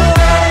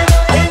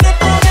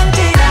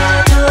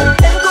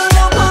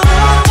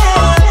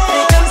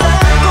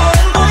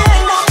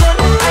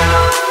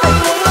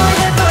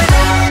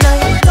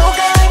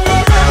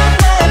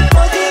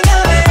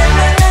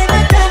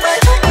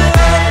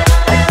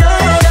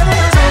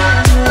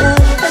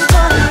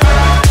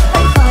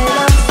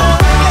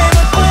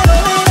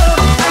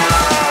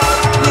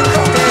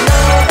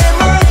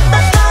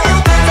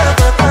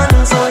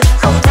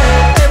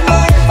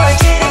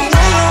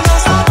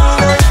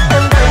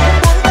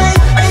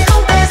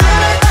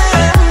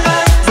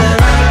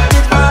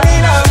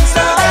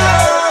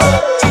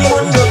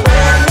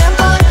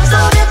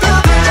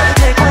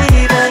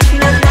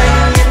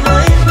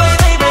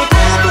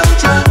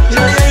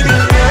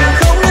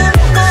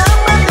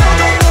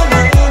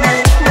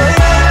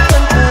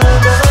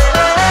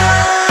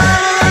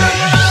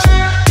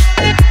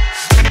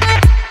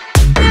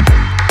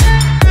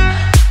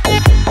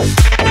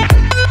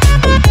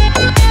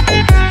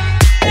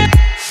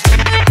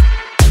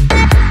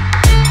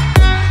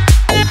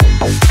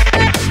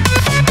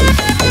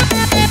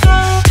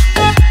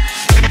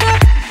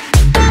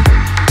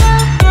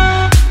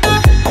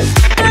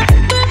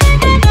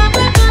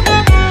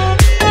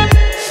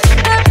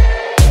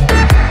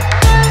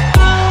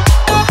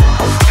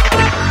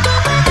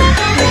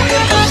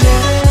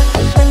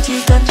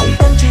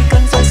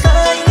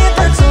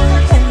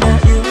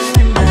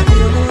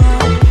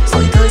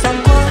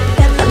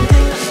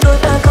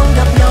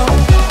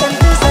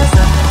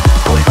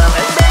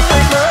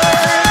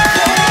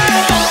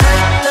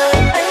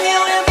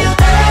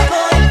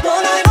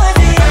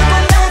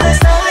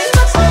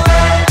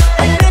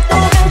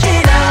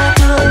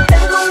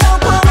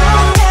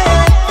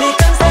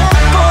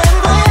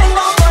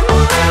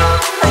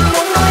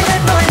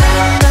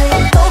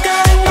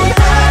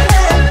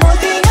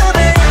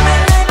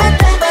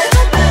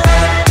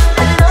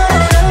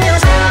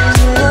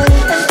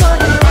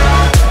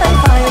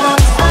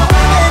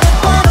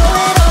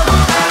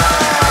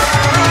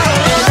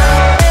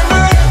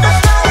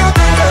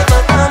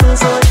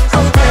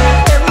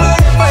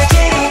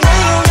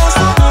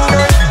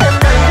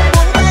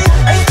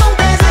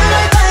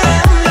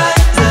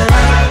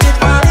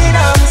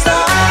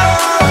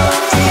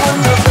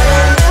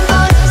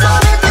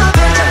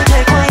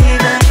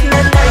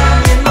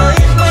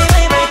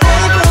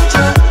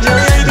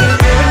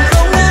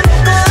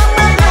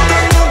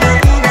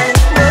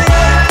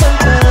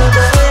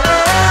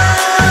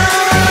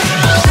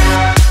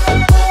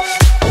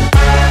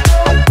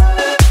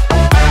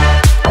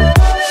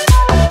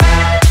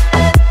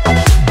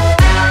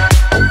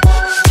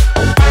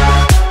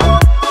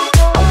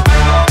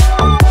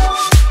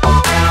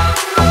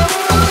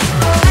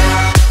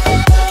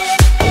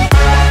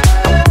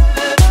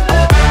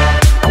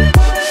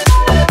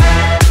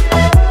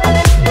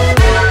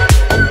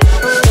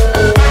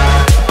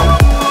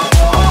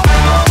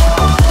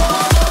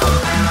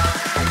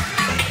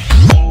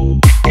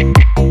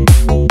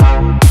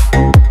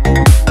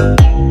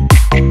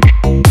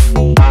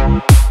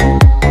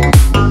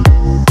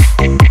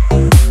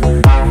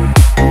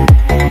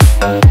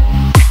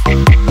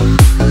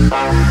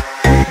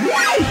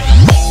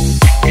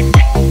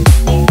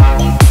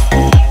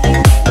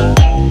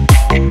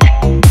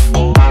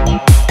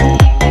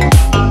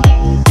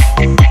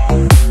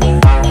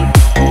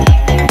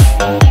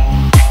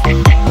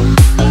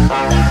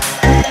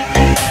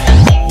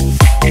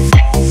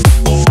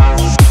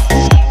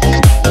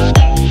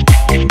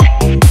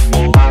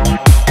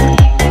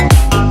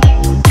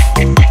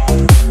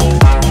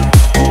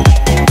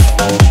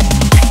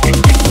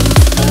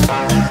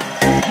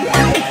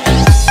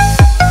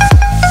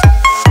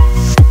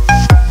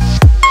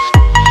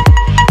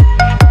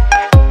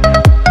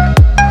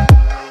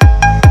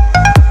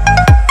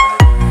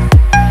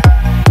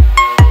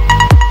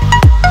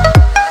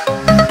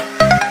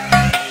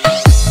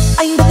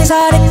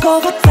 cô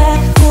vút ve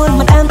khuôn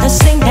mặt em thật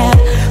xinh đẹp,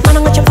 mà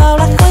nắng chạm vào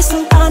lát khói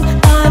sương tan.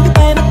 Ta biết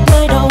bay mất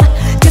nơi đâu,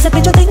 chưa dẹp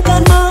đi cho tính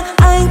cơn mơ.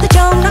 Anh tới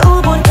trong nỗi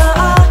u buồn cỡ,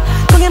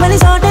 có nghe mấy lý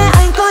do để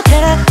anh có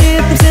thể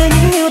tiếp tục giữ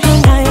những yêu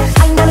thương này.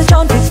 Anh đã lựa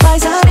chọn việc phải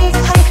ra đi,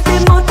 hay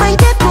tìm một mảnh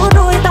ghép của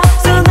đôi ta,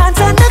 giữa ngàn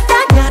gian nước đã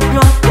nhạt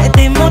nhòa để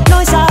tìm một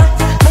lối ra.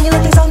 Bao nhiêu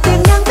lần từng dòng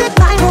tin nhắn viết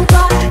lại hôm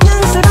qua,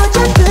 nhưng giờ đó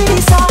chẳng gửi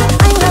đi xa.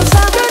 Anh làm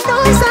sao biết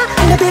nói ra,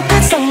 anh đã biết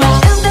hết rằng là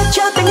em đã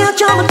cho tình yêu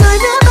cho một người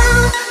nữa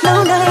bao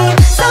lâu nay.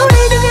 Giấu đi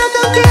những yêu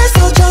thương kia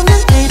rồi trong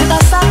những ngày ta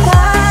xa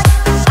cách.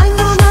 Anh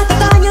ôm ấp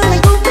ta nhưng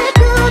anh không biết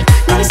được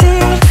những gì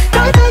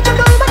đổi thay trong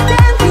đôi mắt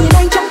đen khi nhìn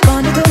anh chẳng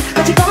còn yêu thương,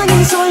 và chỉ có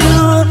những dối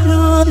lừa.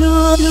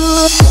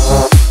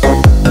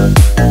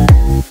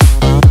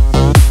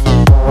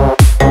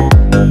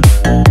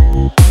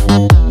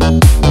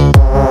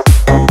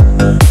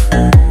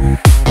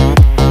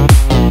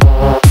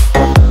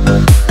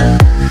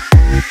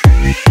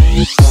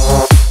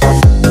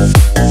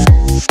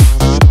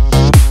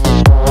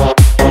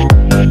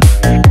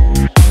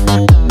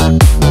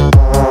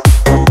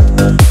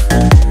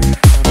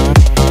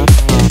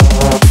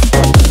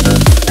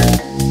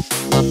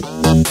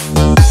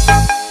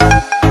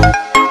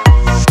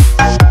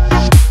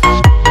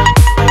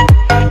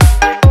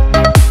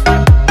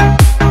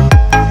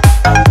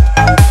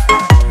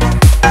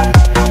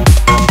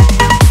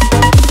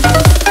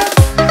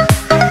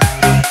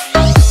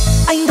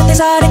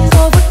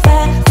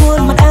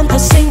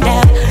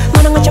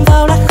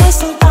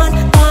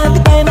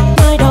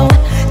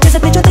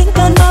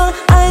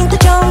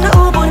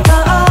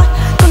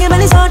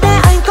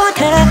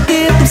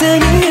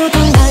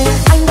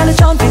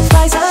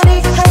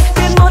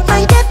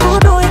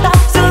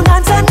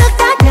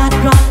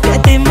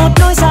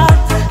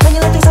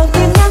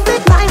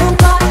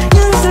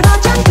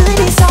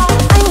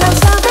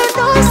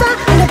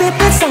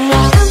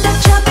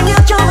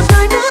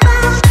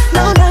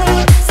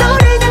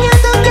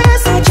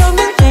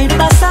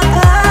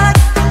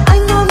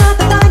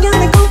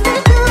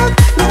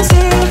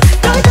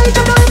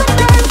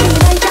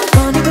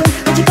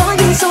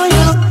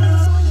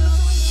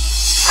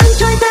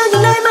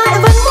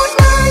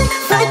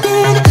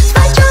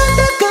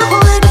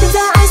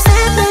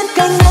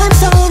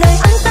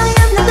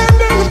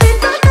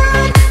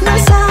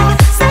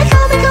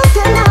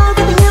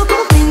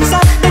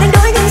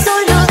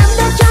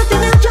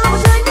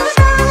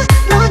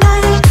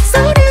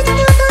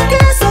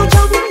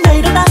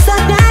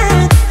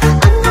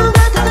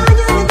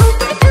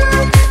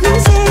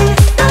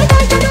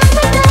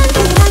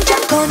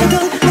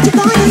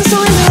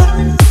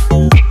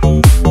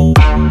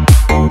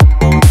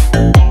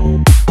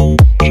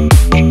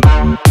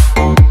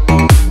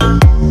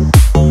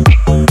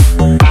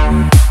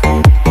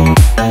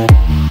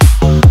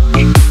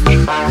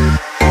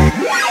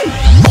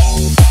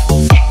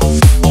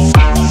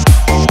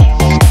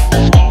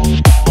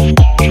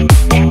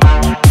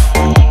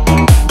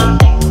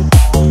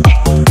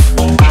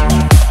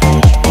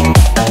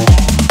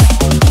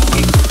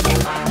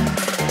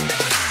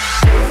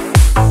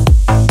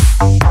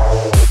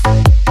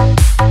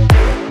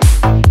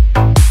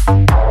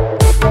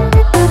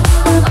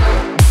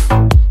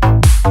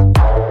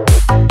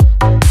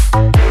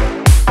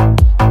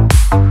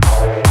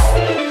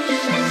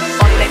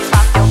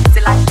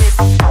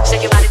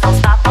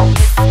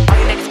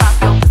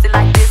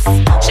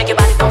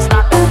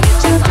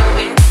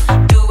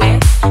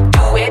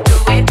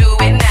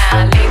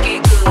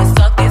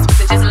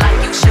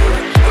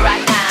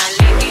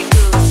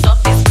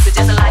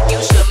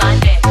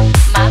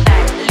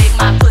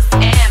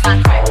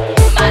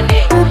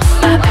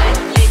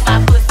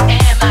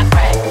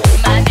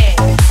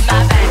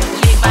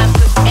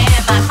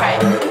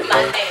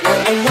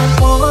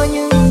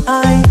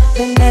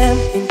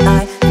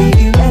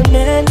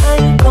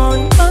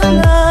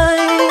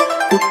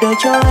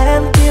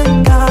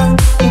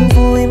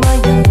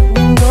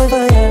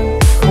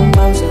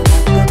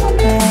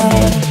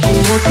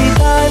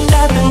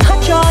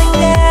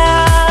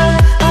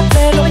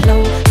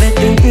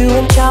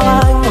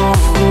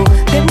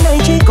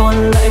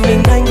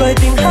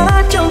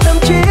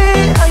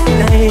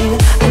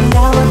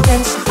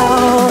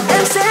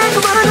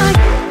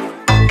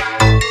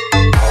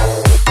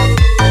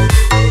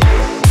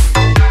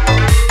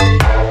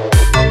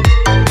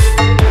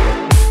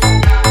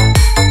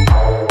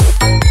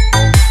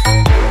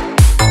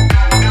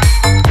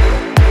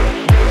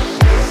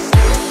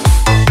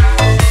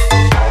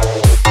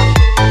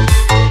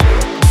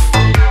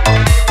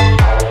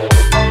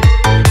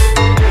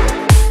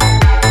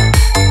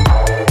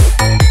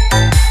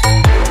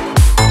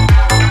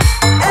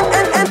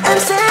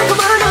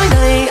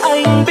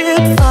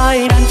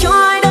 Ai đàn cho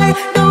ai đây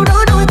đâu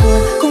đó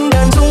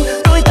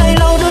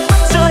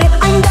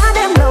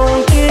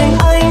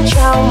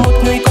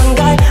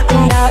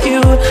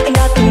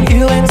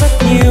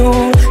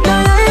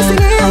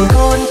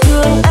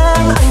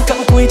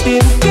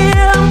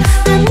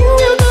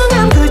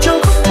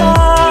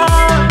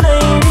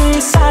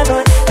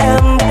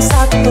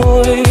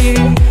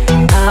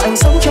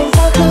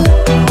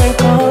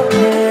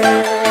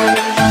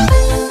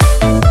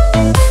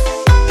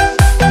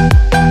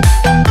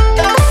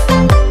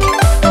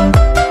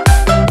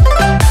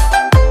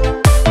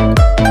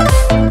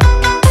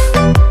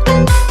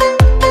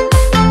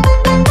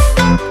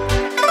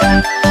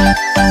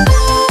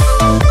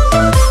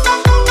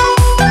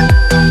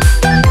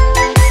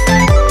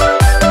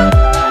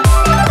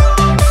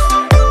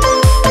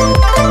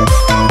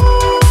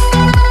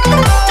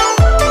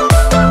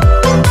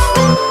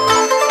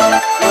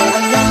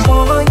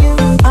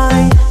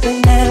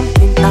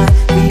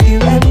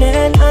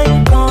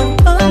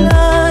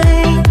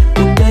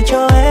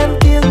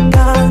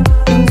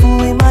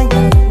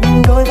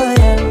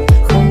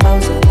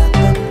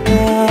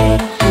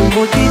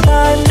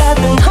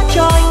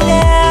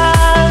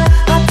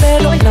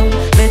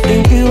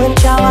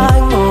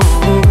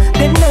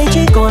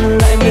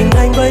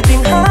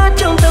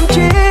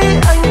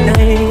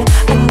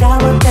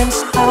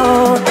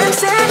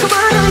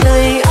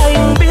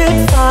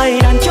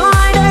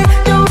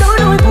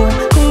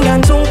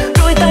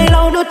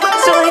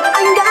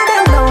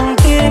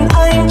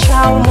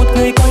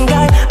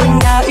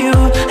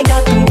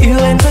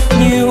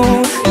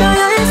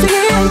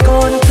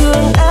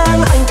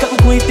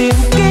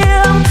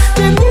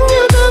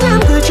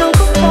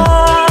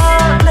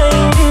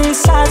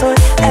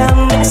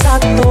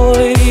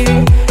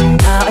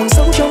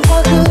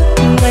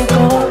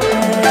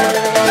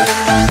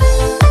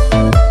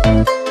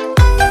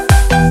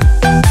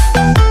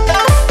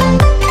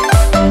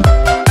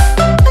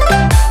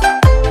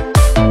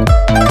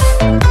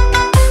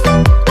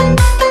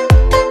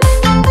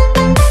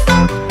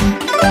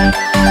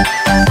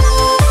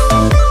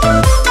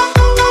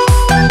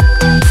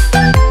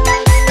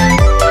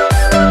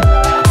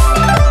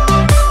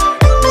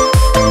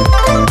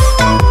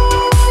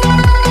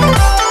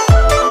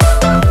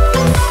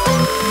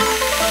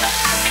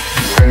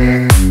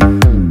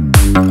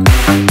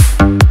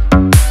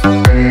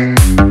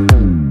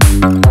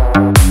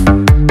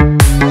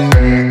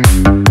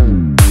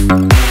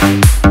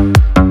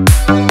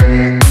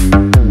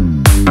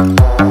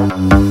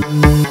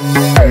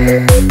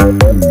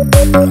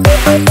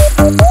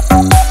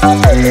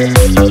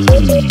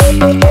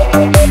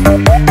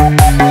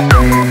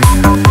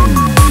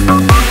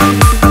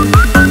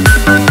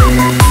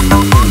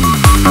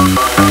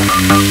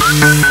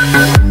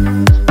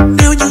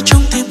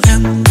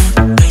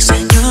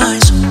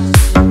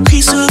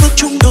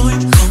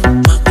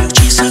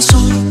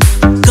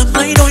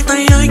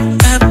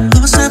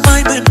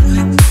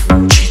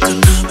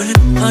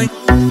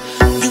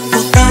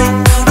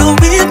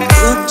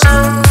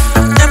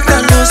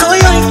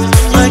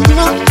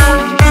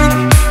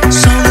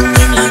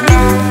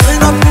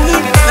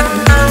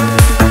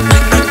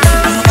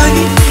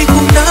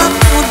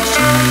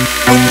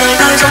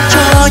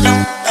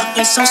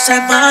sẽ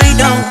mãi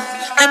đâu.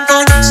 Em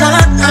có nhận ra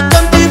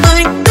con tim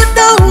anh biết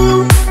đâu,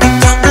 mình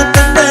càng bước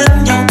đến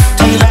bên nhau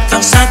thì lại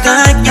càng xa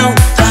cách nhau.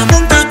 Thà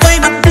muốn ta quay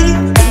mặt đi,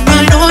 đừng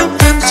ai nói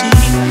em gì.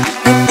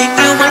 Một tình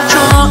yêu anh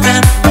cho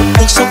em, một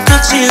cuộc sống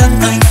khác riêng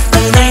anh.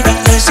 Từ nay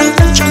mình người giữ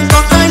chẳng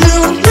còn ai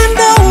lưu luyến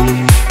đâu.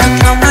 Thật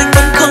lòng anh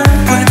vẫn không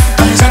quên,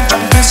 thời gian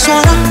chẳng thể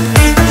xóa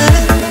đi hết.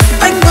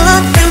 Anh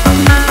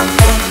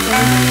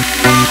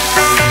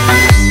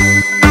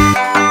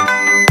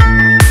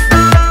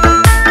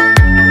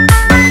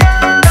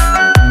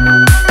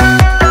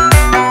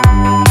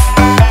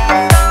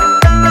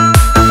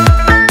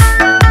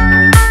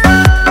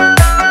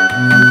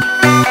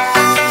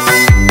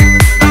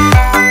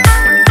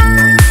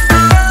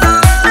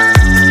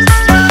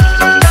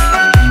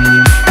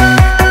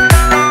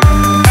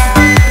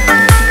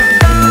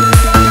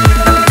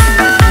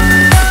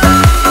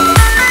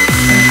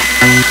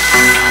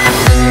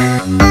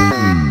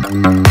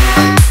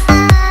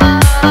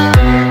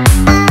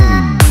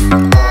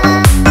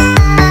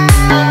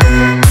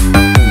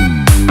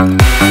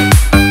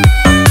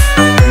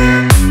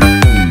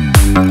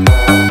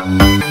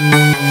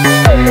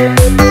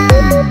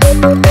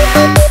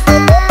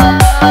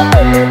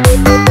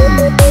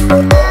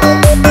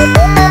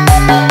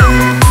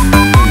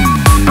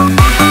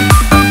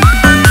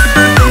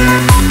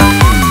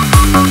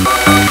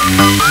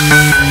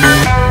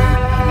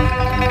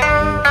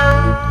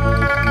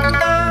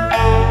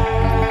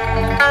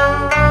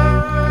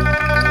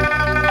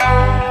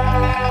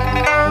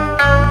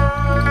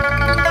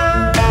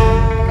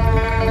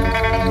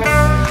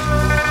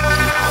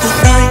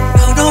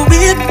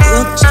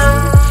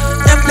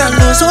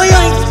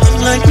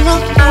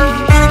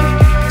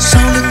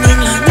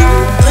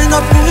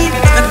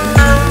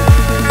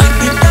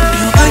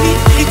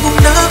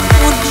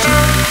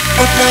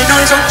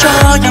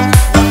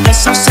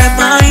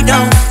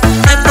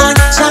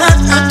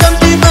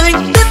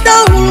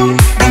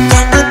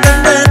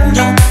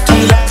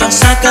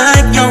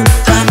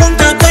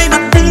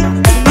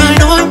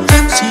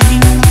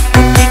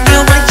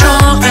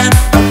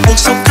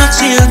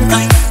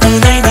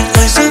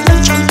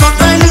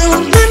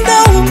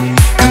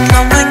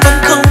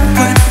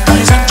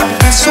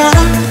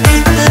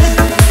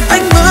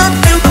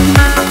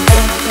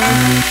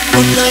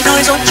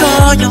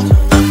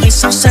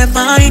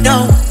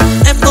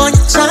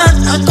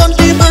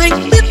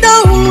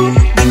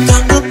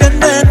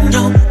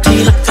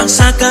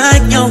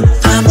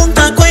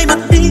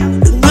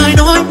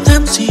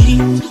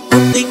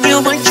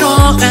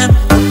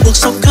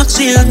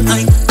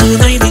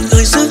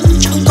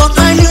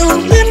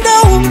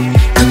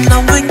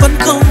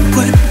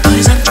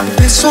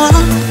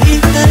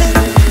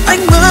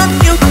mất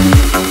yêu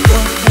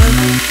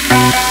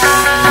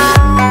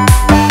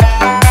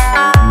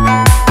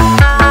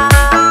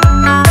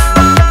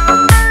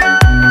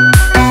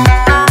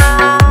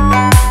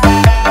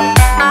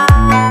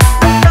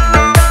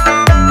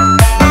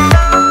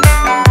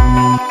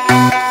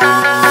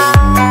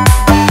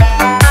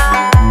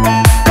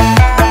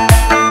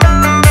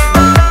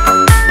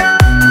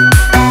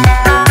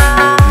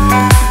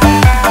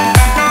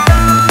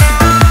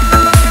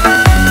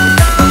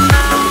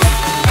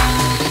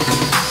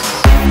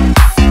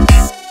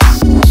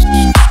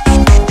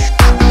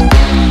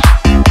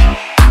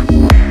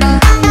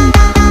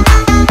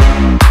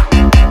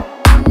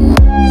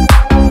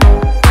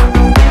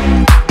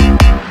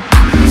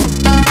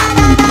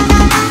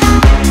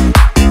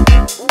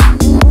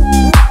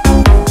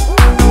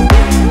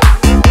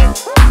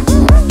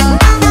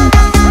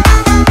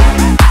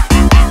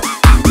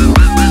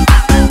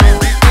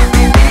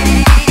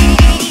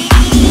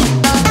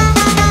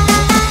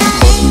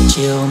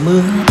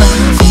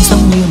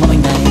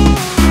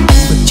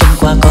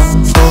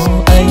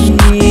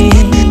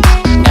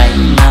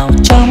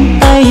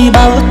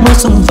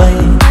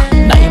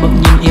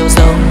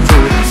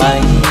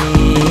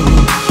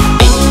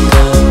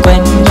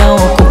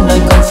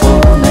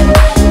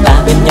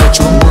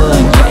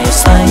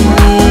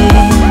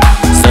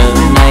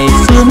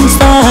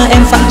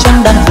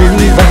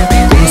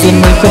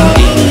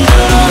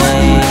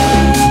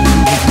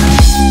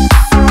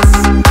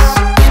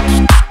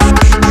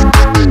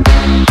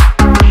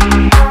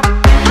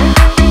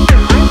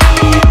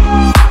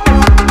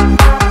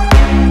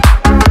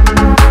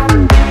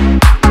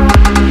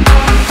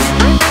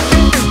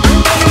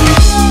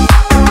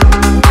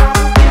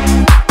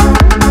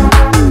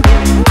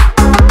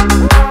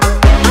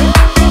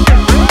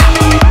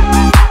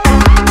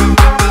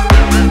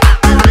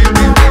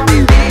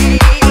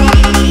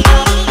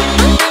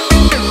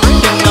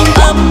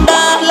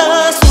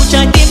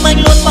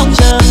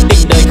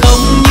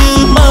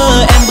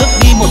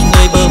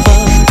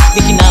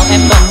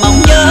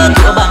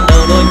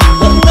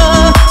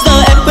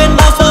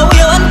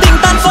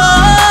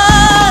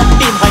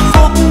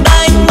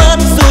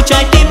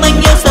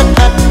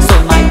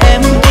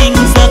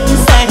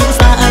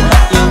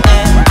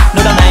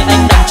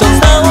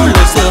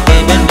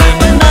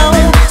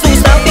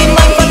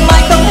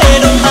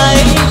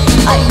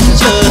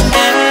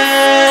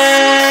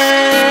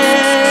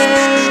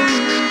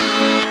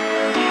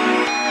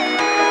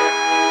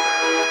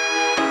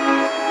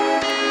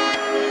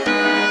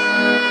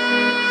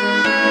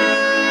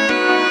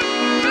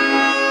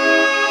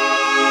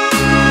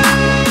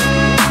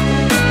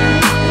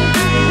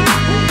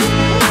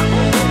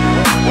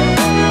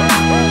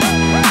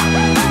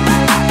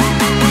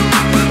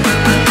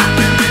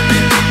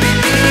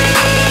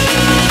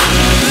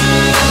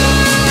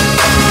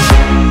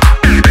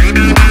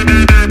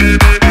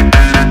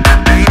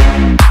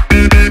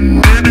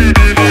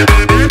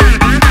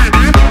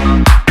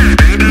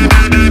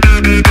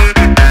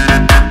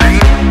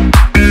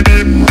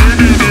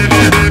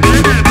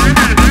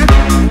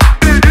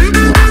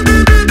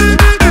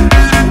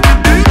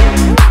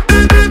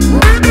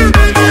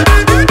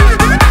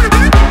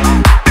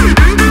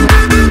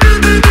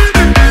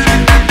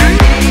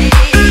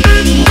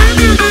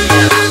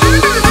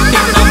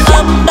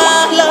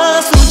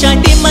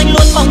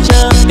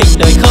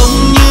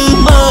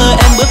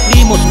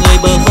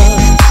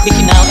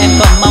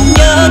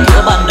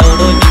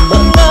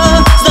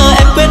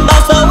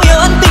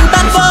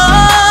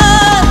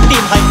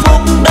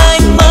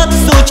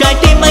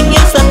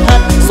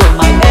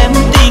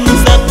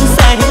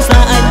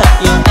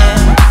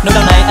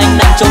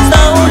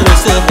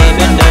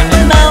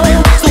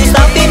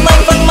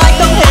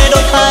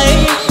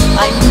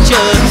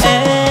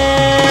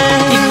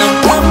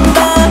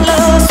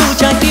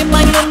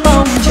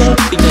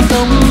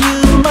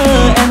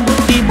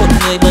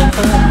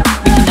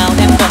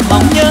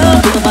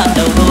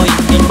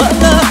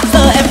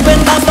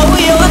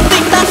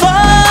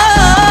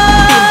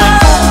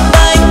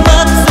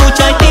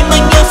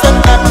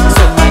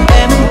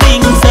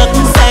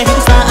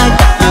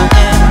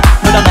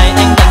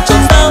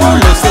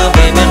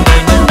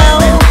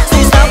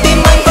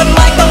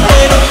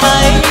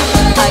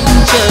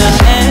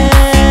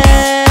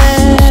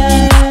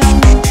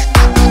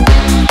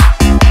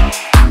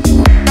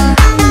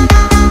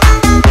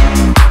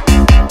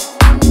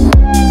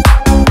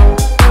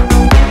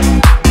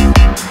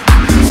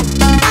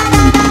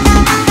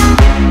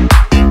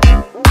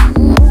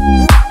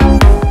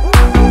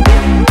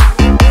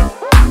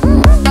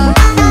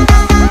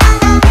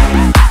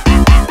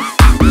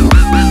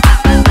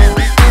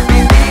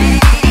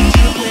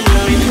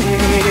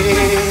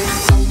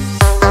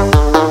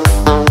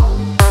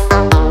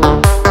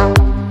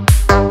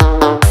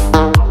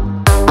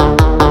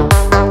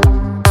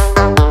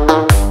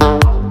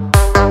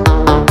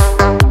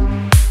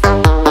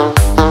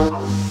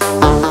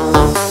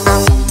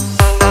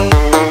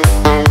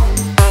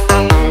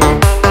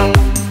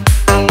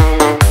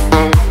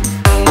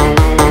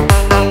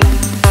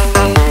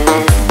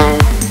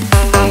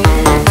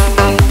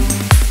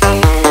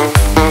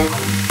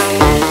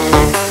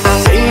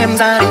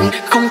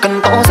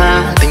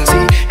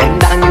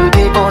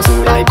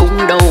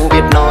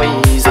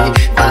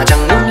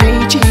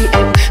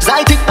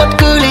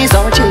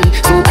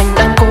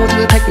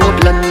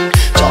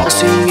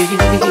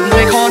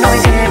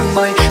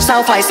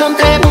sao phải sớm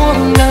thế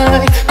buông lời.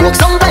 Cuộc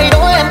sống thay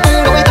đổi em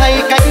cũng đổi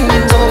thay cách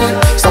nhìn rồi.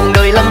 Dòng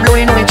đời lầm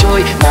lối nổi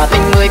trôi mà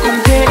tình người cũng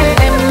thế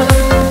em ơi.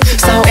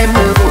 Sao em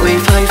mơ vội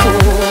phai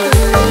phôi.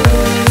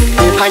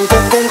 Tìm hạnh phúc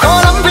cũng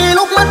khó lắm vì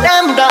lúc mất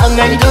em đã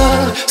ngây thơ.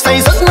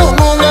 Say giấc ngủ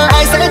ngu ngơ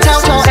ai sẽ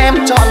trao cho em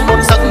trọn một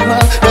giấc mơ.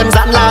 Đơn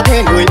giản là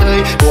thế người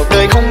ơi, cuộc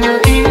đời không như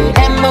ý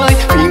em ơi.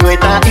 Vì người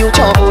ta yêu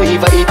cho vui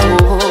vậy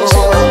thôi.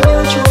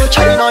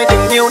 Hãy nói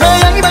tình yêu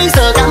nơi ấy bây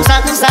giờ cảm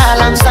giác ra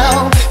làm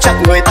sao. Chắc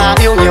người ta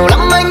yêu nhiều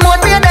lắm anh muốn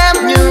biết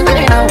em như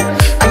thế nào.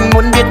 Anh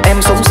muốn biết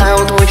em sống sao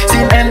thôi,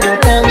 xin em đừng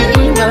có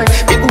nghĩ ngợi.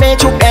 Biết mê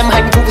chúc em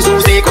hạnh phúc dù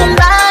gì cũng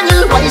đã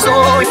như vậy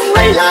rồi.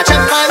 Hay là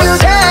chẳng phải như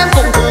thế em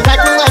cũng thử thách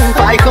anh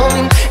phải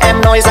không.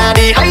 Em nói ra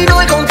đi hãy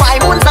đôi không phải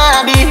muốn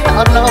ra đi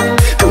thật lòng.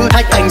 Thử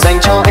thách anh dành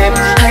cho em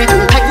hay thử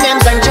thách em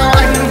dành cho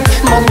anh.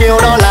 Mong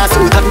điều đó là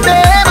sự thật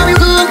để bao yêu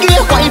thương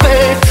kia quay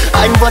về.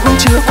 Anh vẫn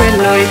chưa quên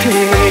lời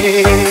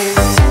thề.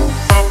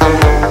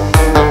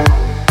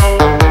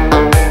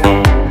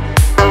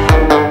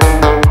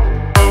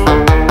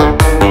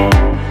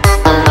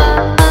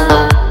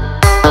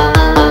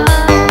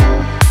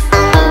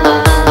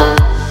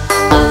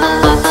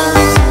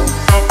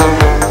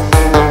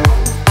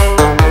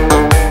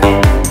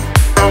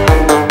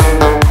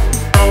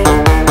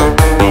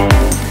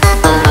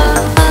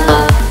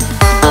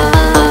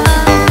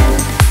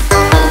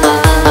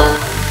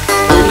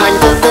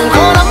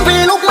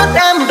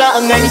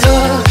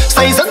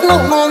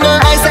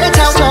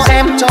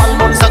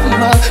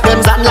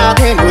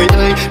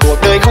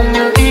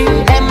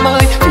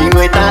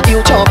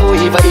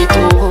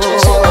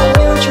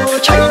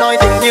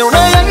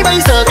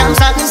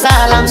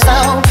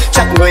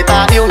 Người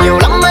ta yêu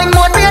nhiều lắm anh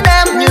muốn biết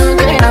em như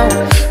thế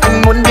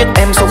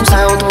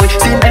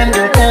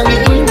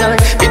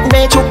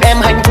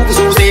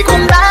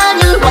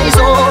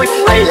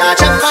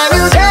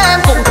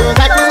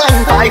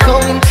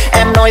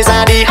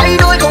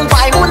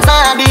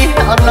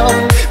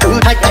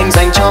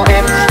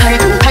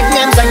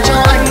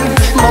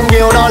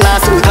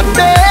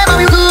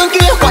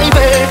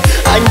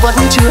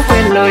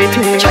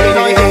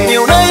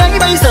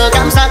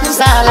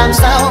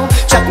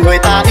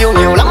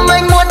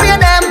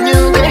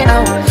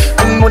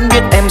Anh muốn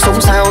biết em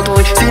sống sao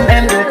thôi, xin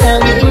em đừng có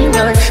nghĩ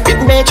ngợi. Biết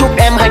mê chúc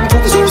em hạnh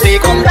phúc dù gì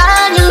cũng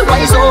đã như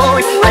vậy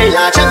rồi. Hay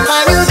là chẳng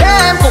phải như thế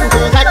em cũng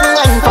thử thách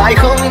anh phải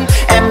không.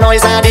 Em nói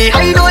ra đi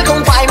hãy đôi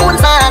không phải muốn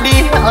ra đi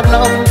thật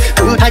lòng.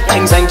 Thử thách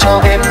anh dành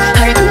cho em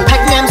hay thử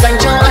thách em dành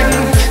cho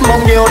anh.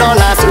 Mong điều đó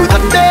là sự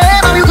thật để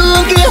bao yêu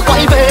thương kia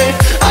quay về.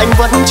 Anh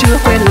vẫn chưa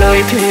quên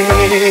lời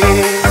thề.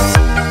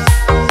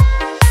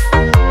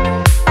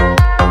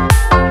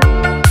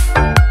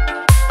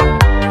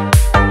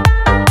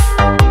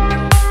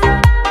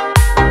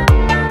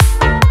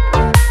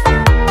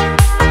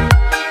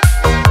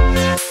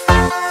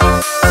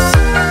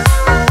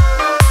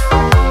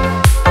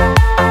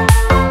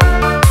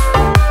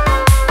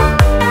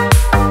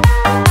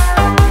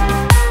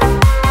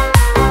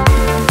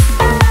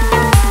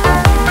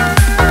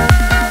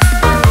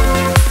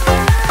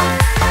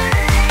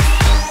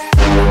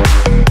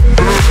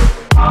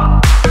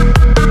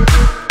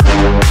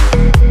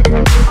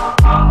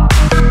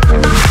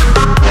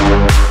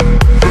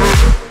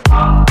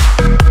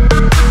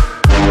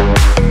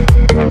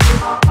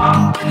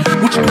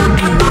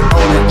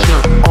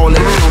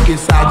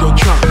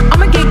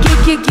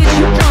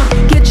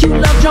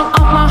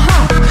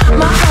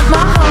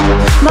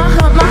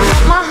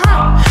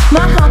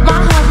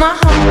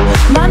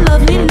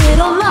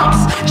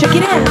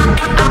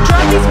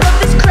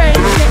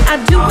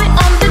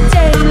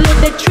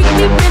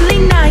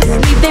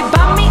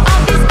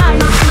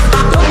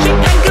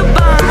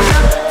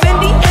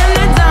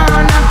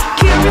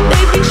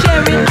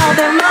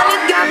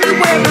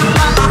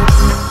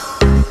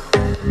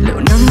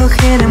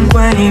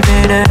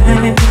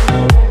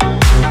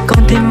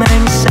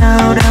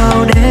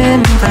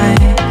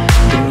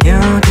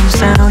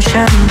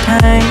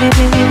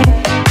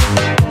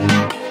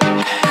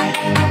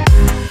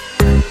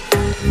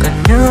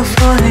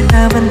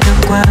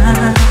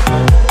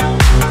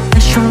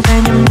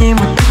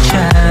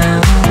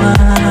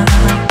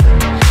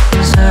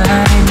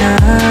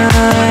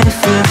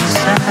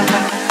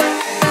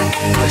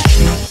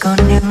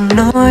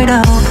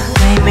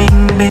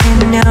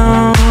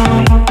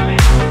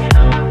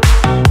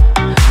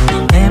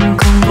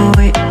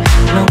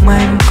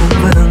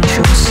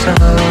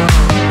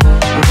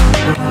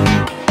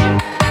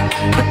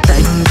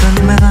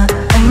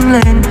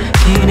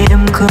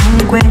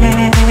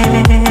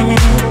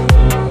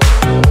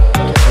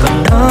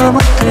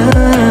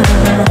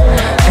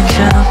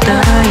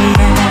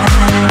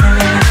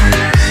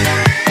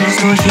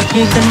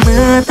 Chỉ cần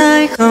mưa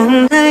tới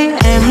không thấy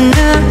em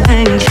nữa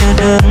anh chờ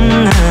đợi.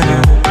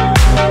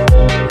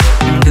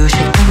 Đưa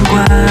chiếc tháng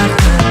qua.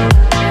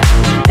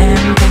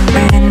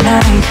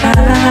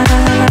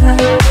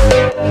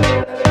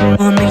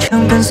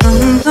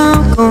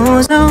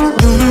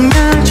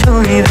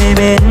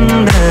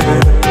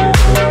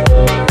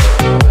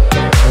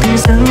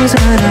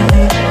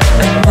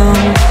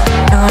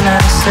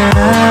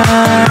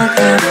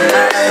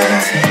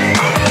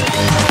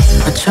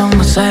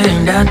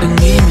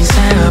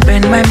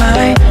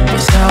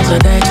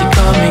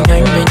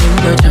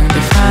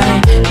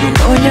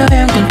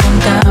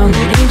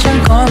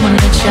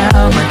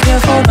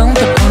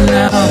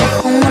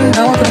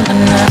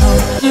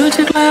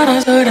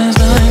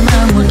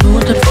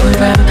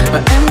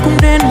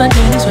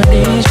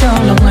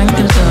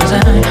 thêm giờ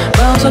dài,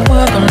 bao giấc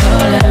mơ còn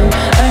lỡ làng.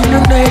 Anh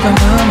đứng đây và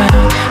mơ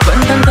màng, vẫn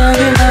tan ta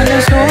khi ta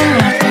rơi xuống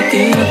lạc và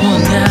ký ức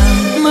ngổn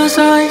ngang. Mưa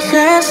rơi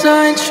khẽ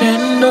rơi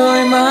trên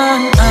đôi mắt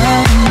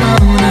anh,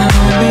 đâu nào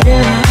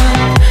biết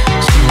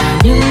chỉ là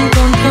những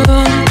tổn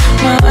thương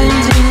mà anh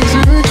gìn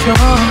giữ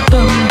cho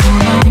tâm hồn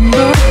anh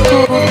bớt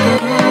cô đơn.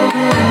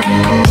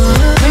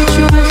 Mây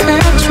trôi khẽ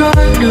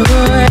trôi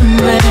đưa em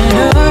về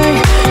nơi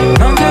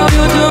mang theo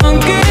yêu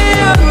thương ký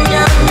ức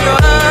nhạt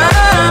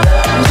nhòa,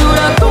 dù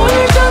đã tối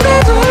chẳng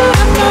thể giữ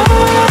em nữa.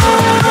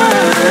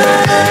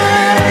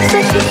 Giờ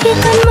chỉ khi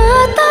cơn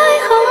mưa tới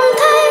không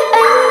thấy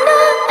anh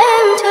nữa,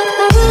 em chợt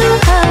hững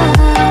hờ.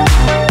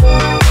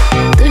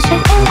 Từ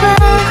trách em quá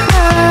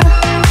khờ,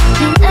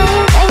 nhìn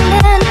anh cạnh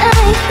bên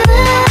ai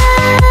khác.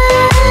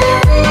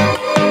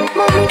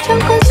 Một mình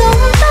trong cơn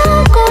giông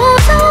tố cố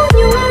dấu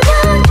nhung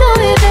nhớ trôi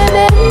về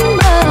bên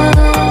bờ.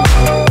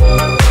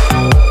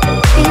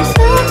 Vì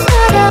giấc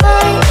xa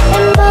đời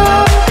em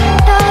mong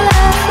đó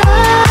là giấc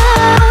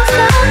mơ.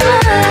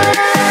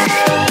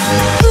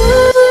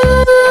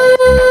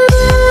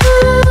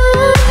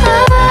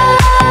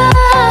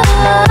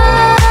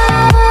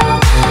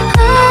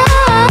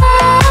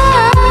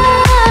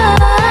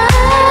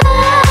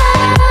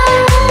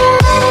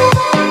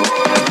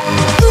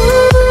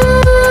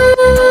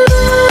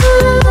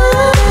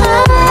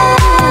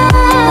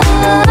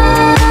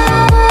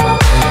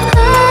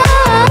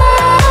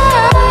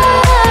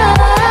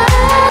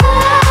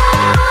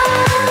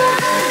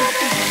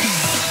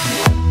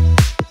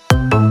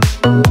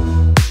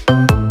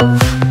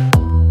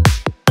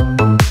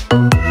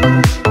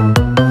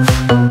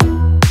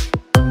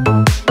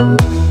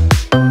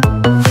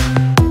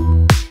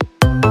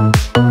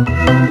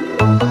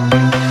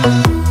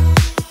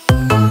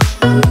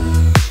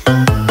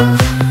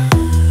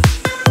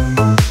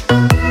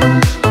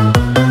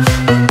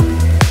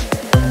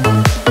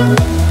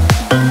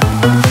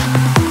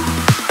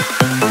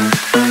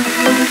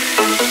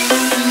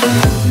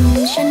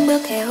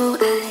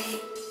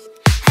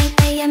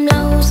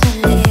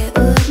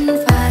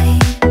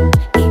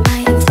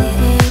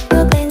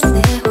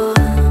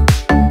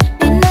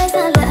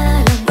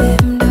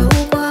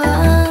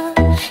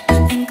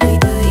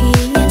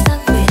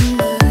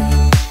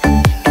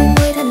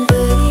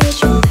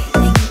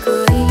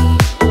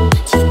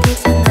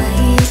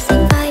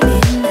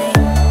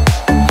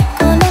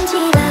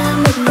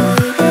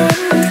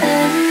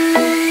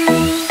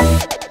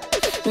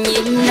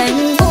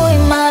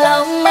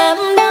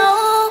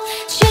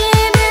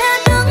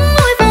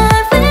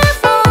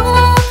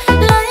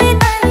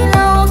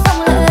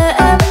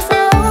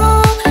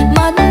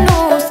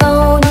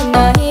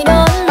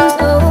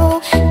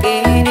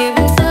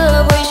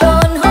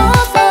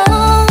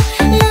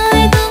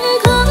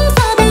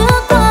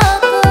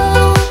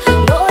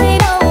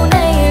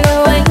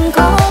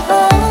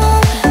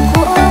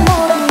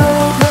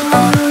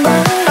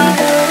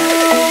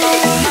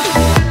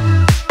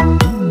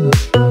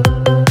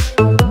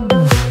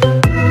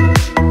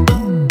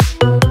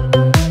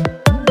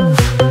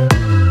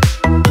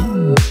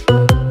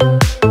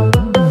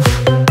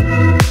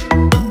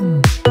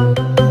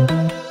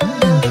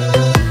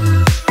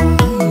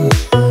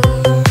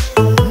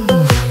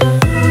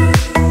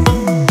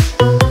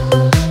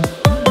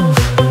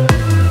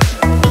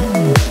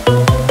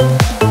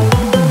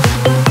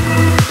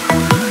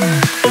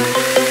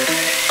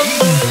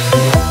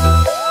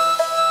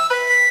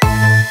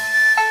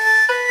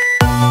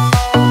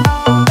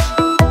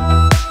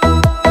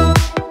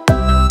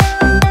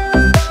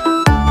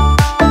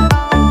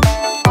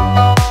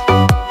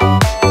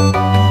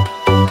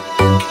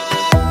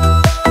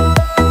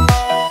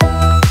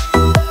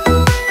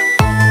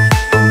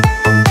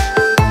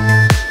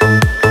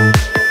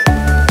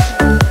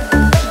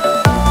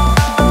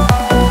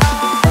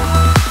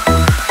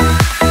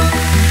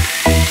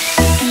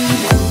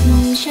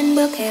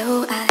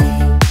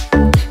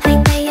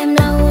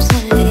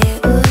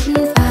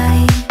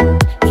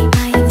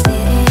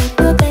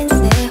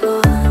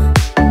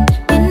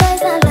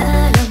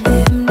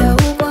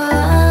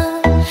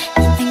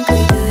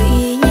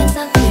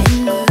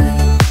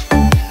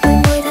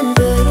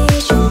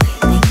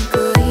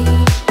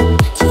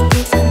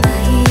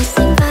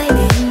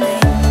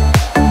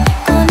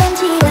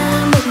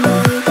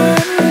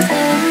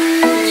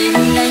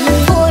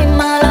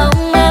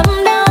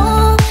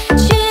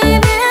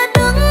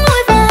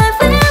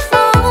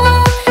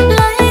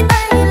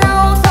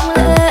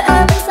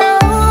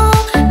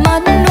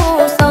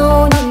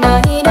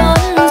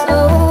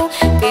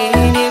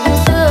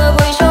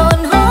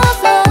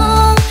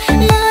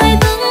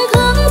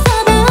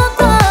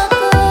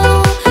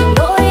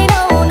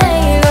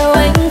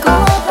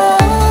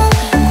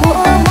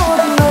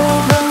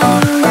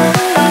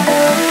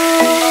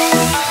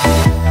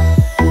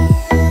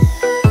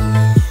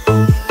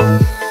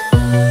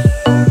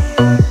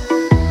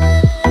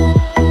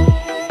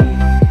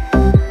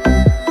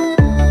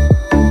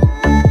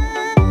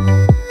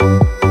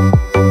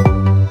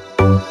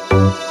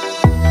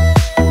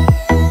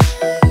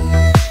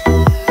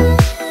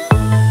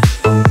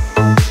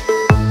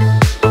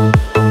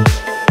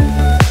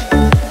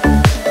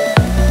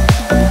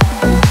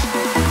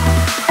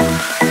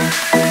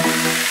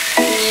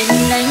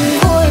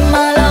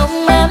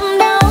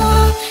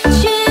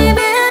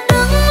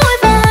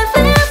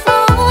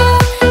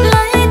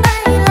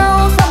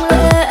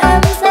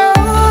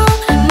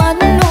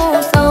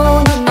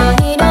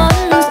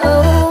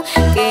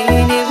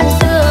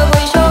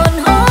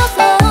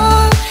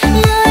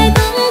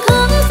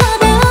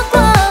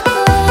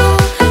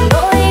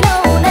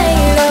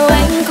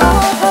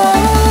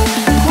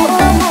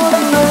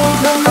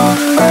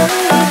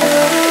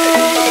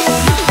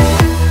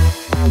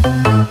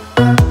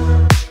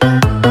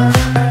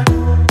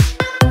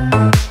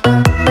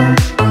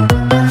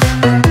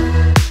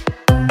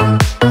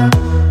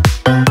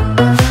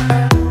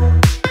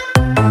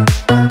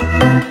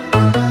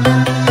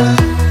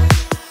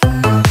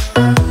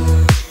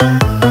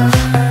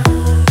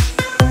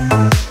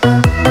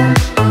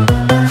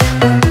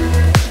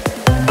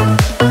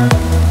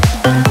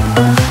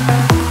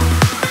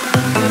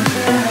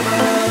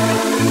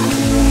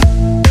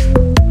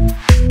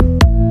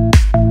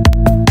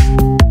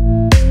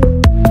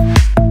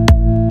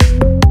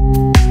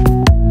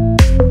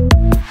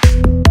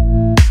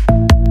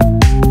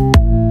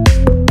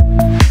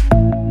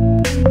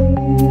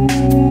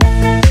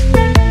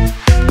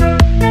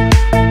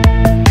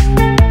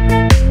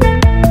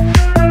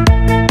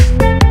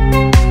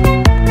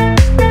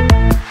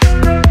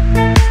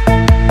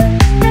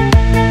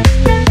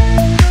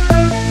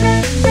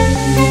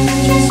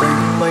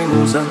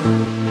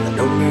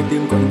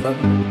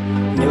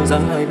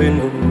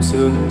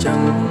 sương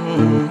trắng.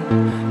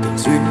 Tình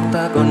duyên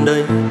ta còn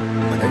đây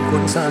mà anh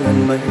cuốn xa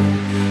ngàn mây,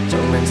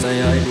 trong anh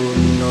say ai buồn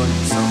nói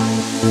sau.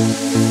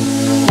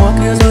 Hoa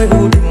kia rơi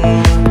vô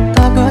tình,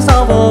 ta cớ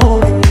sao vô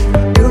tình,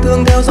 yêu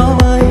thương theo gió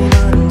mây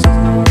ngàn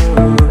rồi.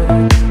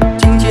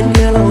 Chinh chiến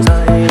kia lâu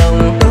dài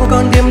lòng đâu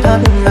còn kiếm thắt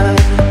lại,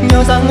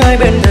 nhớ rằng ai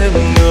bên thêm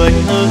người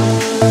hơn.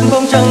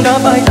 Bông trăng đã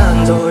phai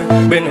tàn rồi,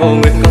 bên hồ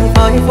nguyệt còn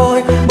phai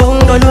phôi, bông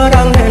đôi lứa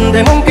đang hẹn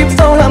để mong kiếp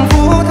sau làm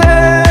phú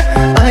thế.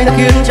 Ai đã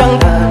khiến trăng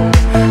tàn,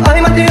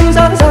 ai mắt tim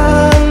gian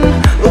gian,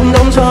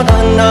 đông cho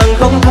tàn nàng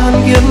không than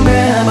kiếm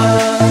bé bà.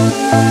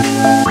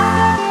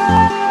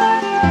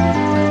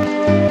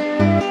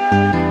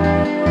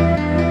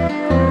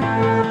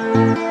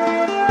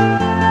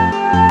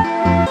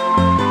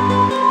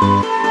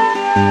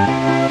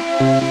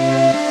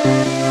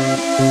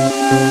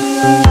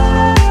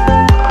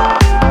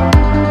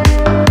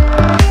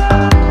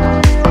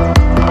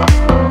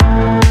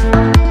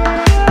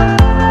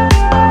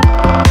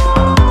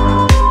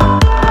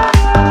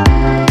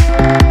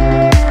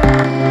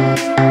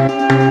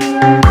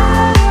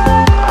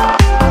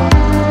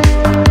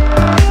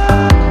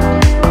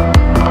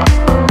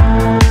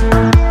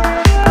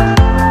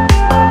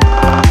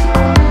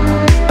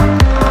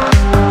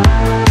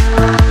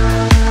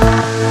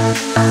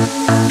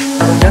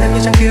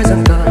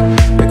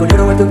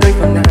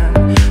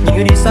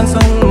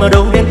 Mà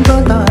đâu biết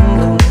vỡ tan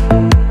lòng.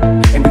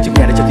 Em đứng trước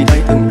nhà để chờ thì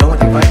thấy từng đó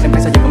thành vai em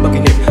thấy xa dần âm bao kỷ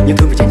niệm, nhưng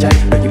thương vì chàng trai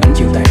đợi những ánh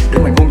chiều tàn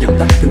đứng ngoài hôn dần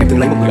tắt. Thương em từng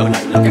lấy một người ở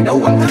lại làm càng đau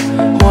quặn thắt.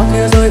 Hoa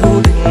kia rơi vô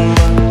tình mà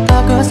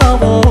ta cớ sao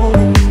vô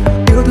tình,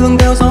 yêu thương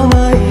theo gió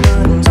mây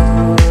ngàn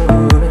rồi.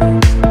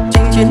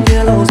 Chinh chiến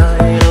kia lâu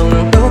dài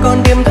lòng đâu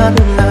còn kiếm thắt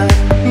lại,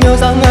 nhớ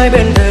rằng ai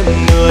bên thêm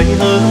người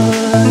hơn.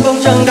 Bông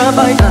trăng đã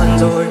phai tàn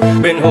rồi,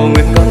 bên hồ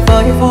nguyệt còn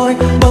phai phôi,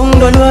 bông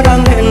đôi lứa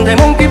đang hẹn để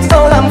mong kiếp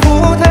sau làm phú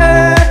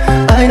thế.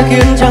 Ai đã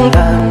khiến trăng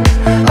tàn,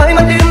 ai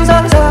mắt tim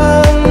gian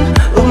gian,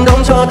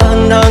 đông cho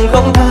tàn nàng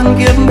không than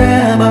kiếm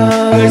bé bà.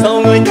 Người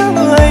giàu người nhớ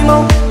người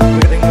mong,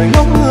 người tình người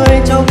ngóng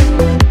người trông,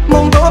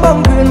 mong có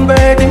bóng thuyền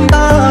về tình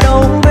ta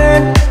đâu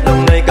bên.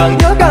 Lòng này càng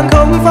nhớ càng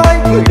không phai,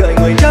 người đợi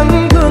người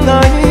chẳng thương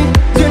ai,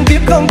 duyên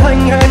kiếp không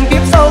thành hẹn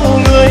kiếp sau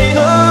người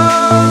hơn.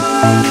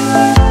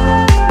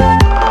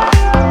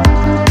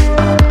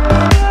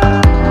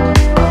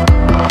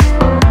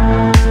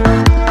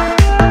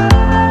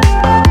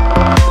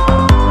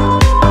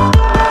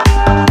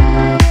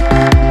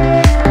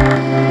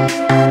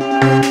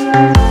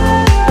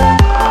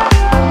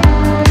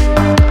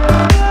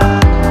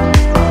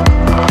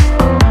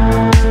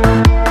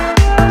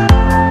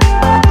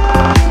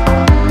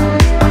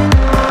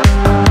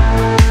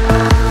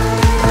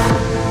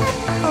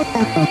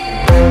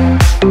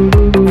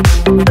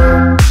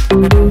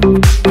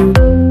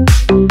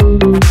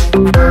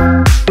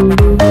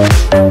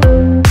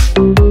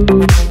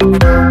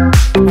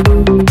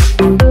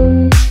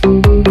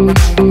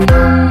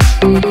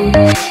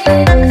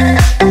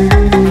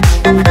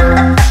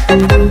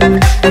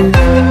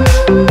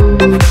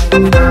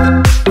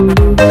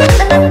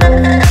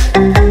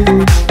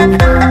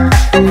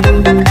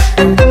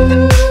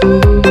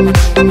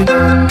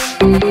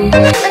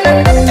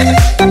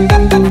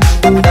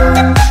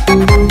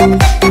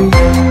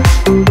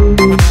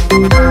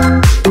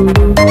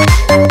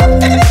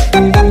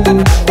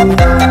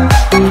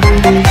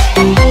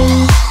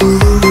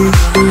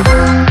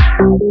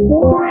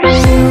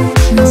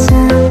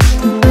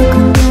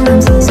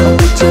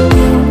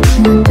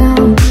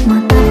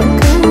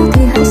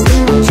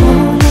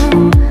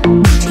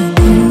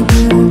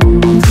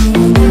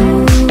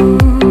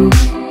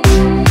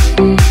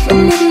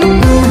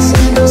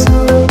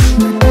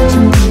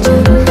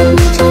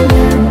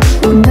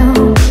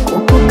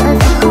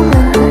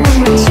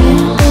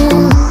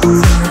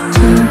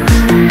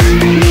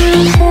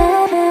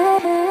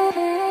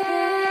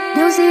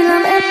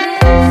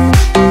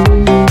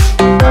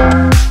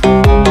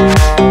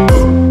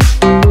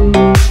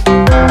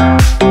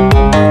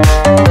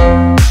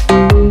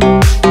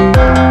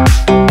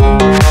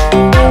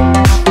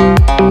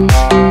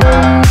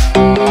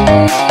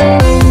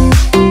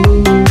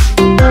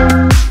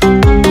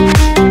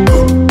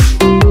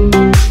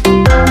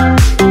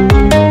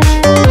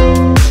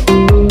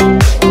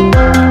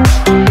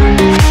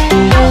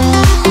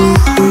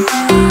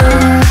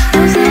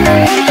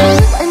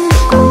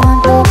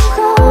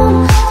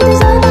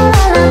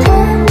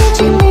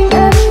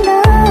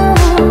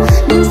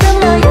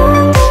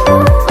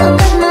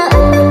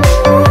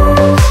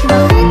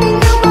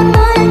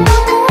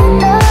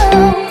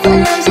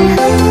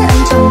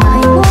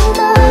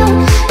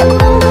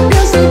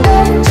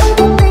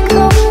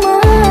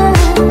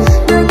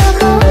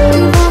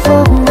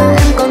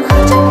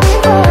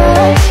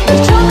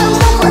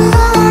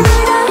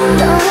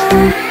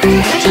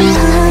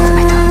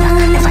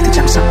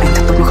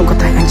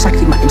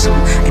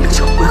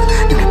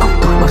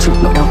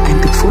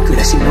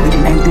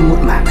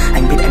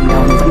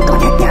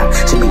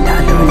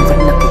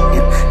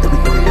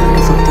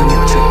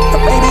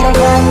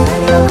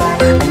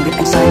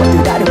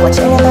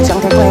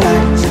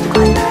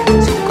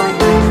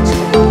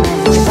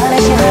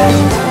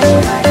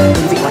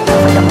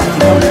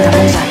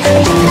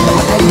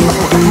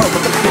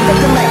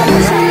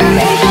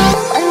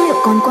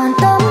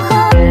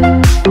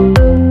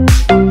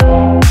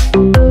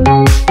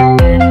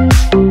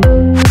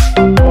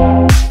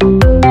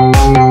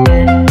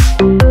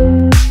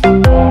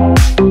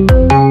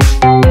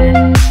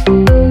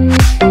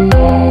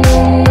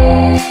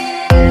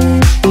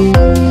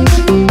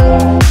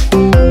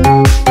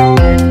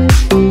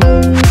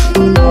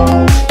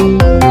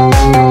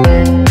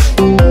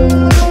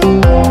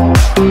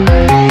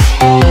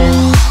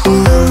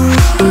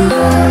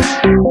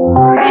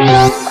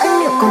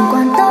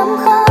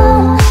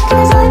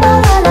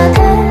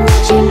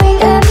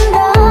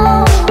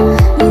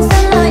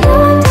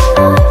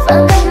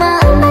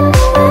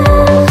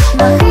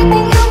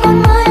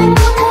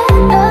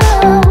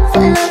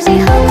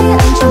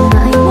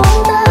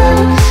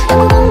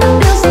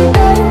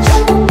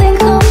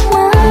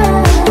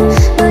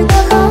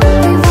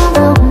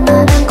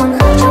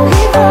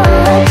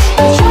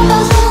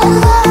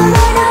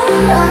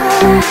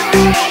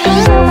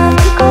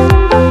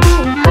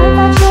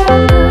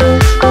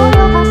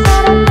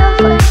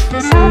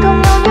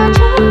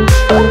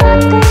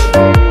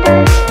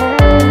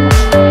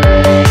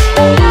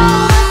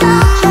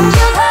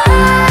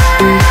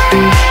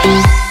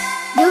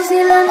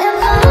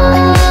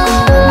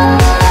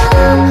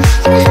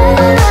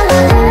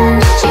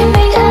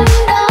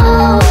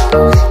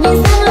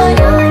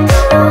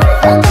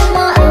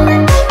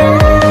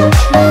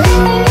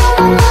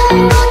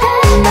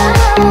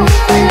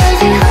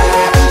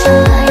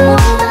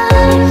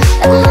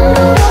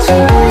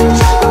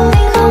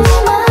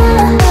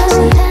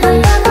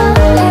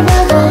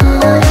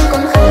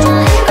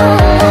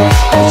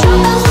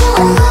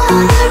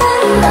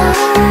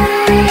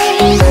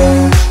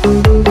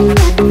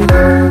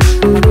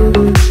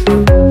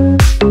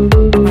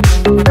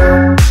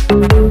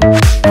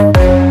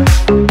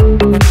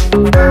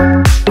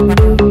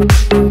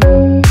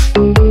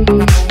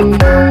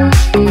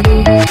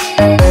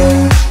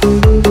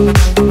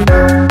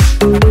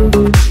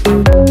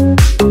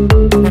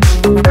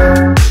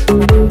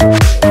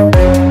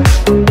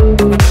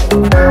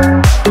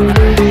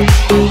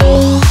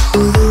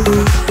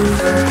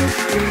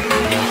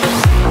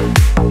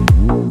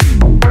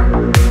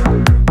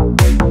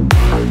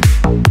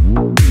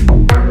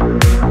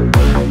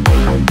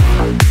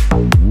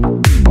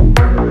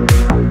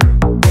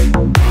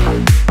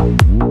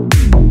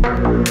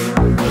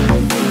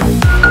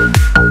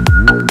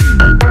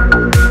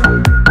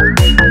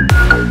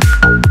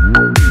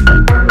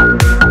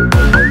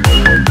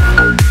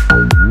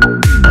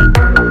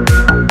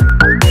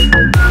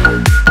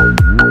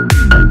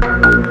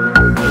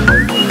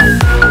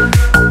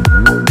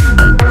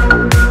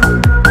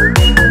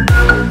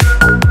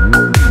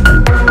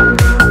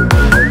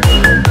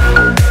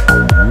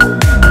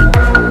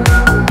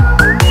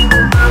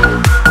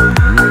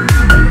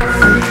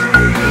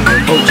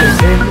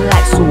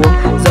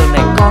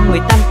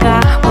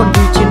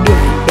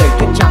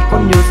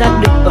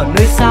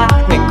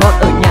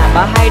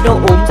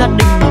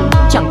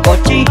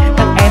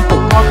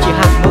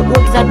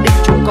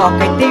 có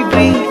cái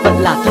tivi.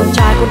 Vẫn là thân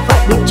trai con phải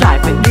bươn trải,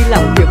 phải đi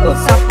làm việc ở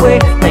xa quê.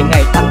 Ngày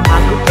ngày tháng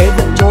tháng cứ thế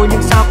dần trôi,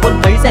 nhưng sao con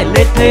thấy rẻ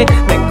lê thê.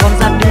 Mẹ con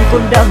gia đình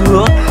con đã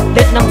hứa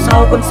Tết năm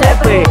sau con sẽ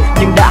về,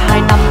 nhưng đã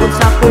 2 năm con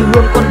xa quê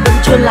hương, con vẫn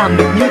chưa làm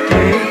được như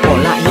thế. Bỏ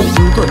lại những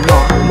thứ thuở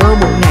nhỏ, mơ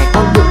một ngày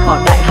con được vào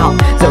đại học.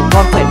 Giờ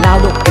con phải lao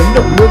động kiếm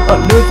đồng lương ở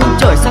nơi phương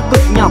trời xa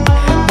cực nhọc.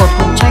 Con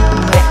không trách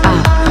mẹ à,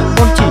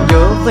 con chỉ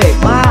nhớ về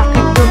ba.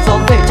 Khi cơn gió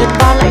về chân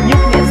ba lại nhức,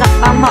 mẹ dặn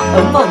ba mặc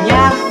ấm vào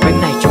nha.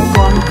 Bên này chúng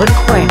con vẫn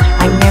khỏe,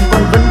 anh em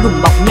con vẫn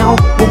đùm bọc nhau.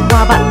 Hôm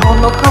qua bạn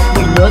con nó khóc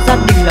vì nhớ gia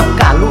đình làm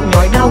cả lũ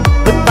nhói đau.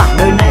 Vất vả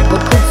nơi này con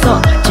không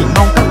sợ, chỉ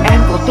mong các em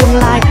có tương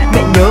lai.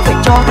 Mẹ nhớ phải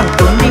cho thằng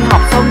Tuấn đi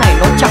học, sau này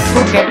nó chẳng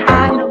thua kém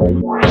ai.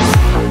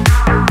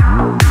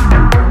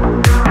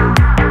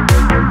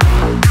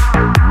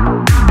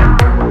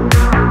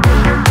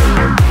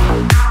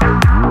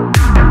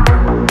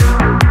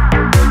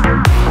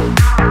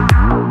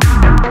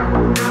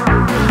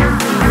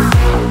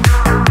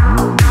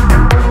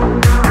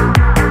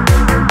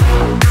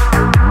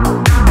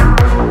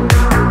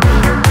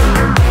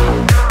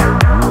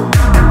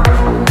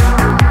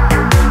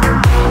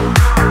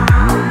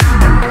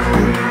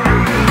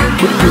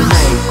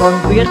 Con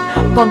viết,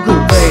 con gửi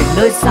về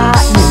nơi xa,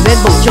 nhìn lên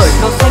bầu trời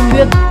cao xanh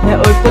biếc. Mẹ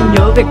ơi con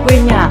nhớ về quê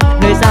nhà,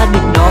 nơi gia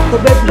đình đó có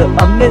bếp lửa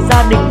ấm, nơi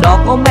gia đình đó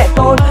có mẹ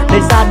tôi,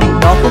 nơi gia đình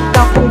đó không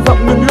cao không rộng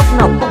nhưng lúc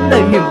nào cũng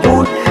đầy niềm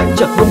vui.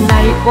 Chợt hôm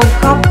nay con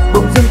khóc,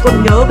 bỗng dưng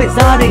con nhớ về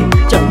gia đình.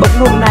 Chợt bỗng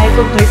hôm nay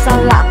con thấy xa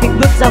lạ khi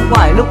bước ra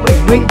ngoài lúc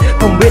bình minh.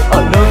 Không biết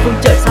ở nơi phương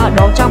trời xa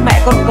đó cha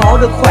mẹ con có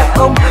được khỏe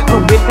không,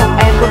 không biết các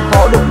em con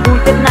có được vui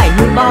Tết này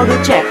như bao đứa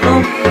trẻ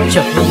không.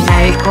 Chợt hôm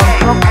nay con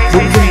khóc,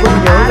 bỗng dưng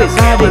con nhớ về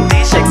gia đình.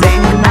 Chợt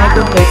bỗng hôm nay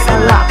con thấy xa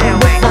lạ khi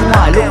bước ra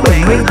ngoài lúc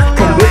bình minh.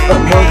 Không biết ở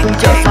nơi phương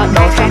trời xa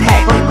đó cha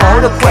mẹ con có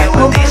được khỏe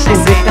không, không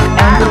biết các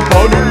em con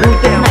có được vui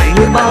Tết này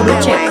như bao đứa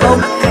trẻ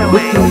không.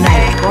 Bức thư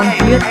này con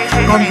viết,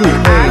 con gửi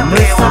về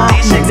nơi xa,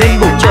 nhìn lên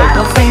bầu trời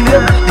cao xanh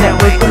biếc. Mẹ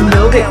ơi con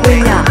nhớ về quê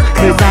nhà,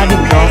 nơi gia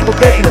đình đó có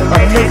bếp lửa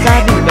ấm, nơi gia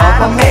đình đó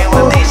có mẹ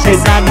tôi, nơi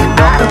gia đình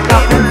đó không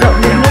cao không rộng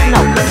nhưng lúc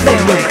nào cũng đầy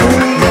niềm vui.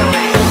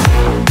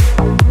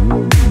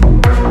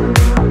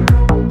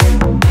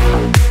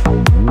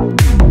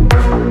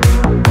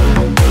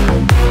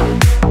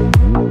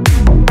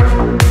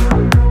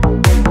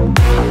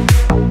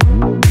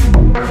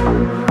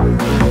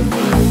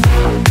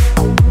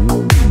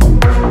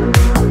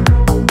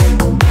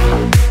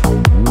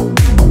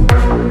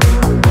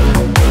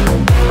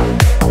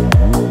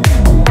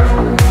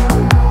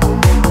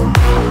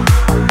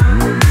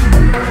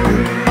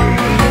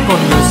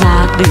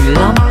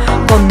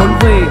 Con muốn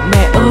về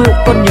mẹ ơi,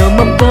 con nhớ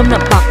mâm cơm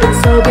nằm bạc đơn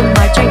sơ bên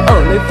mái tranh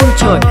ở nơi phương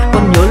trời.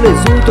 Con nhớ lời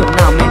ru thuở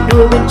nào mẹ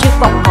đưa bên chiếc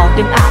vòng có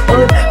tiếng ạ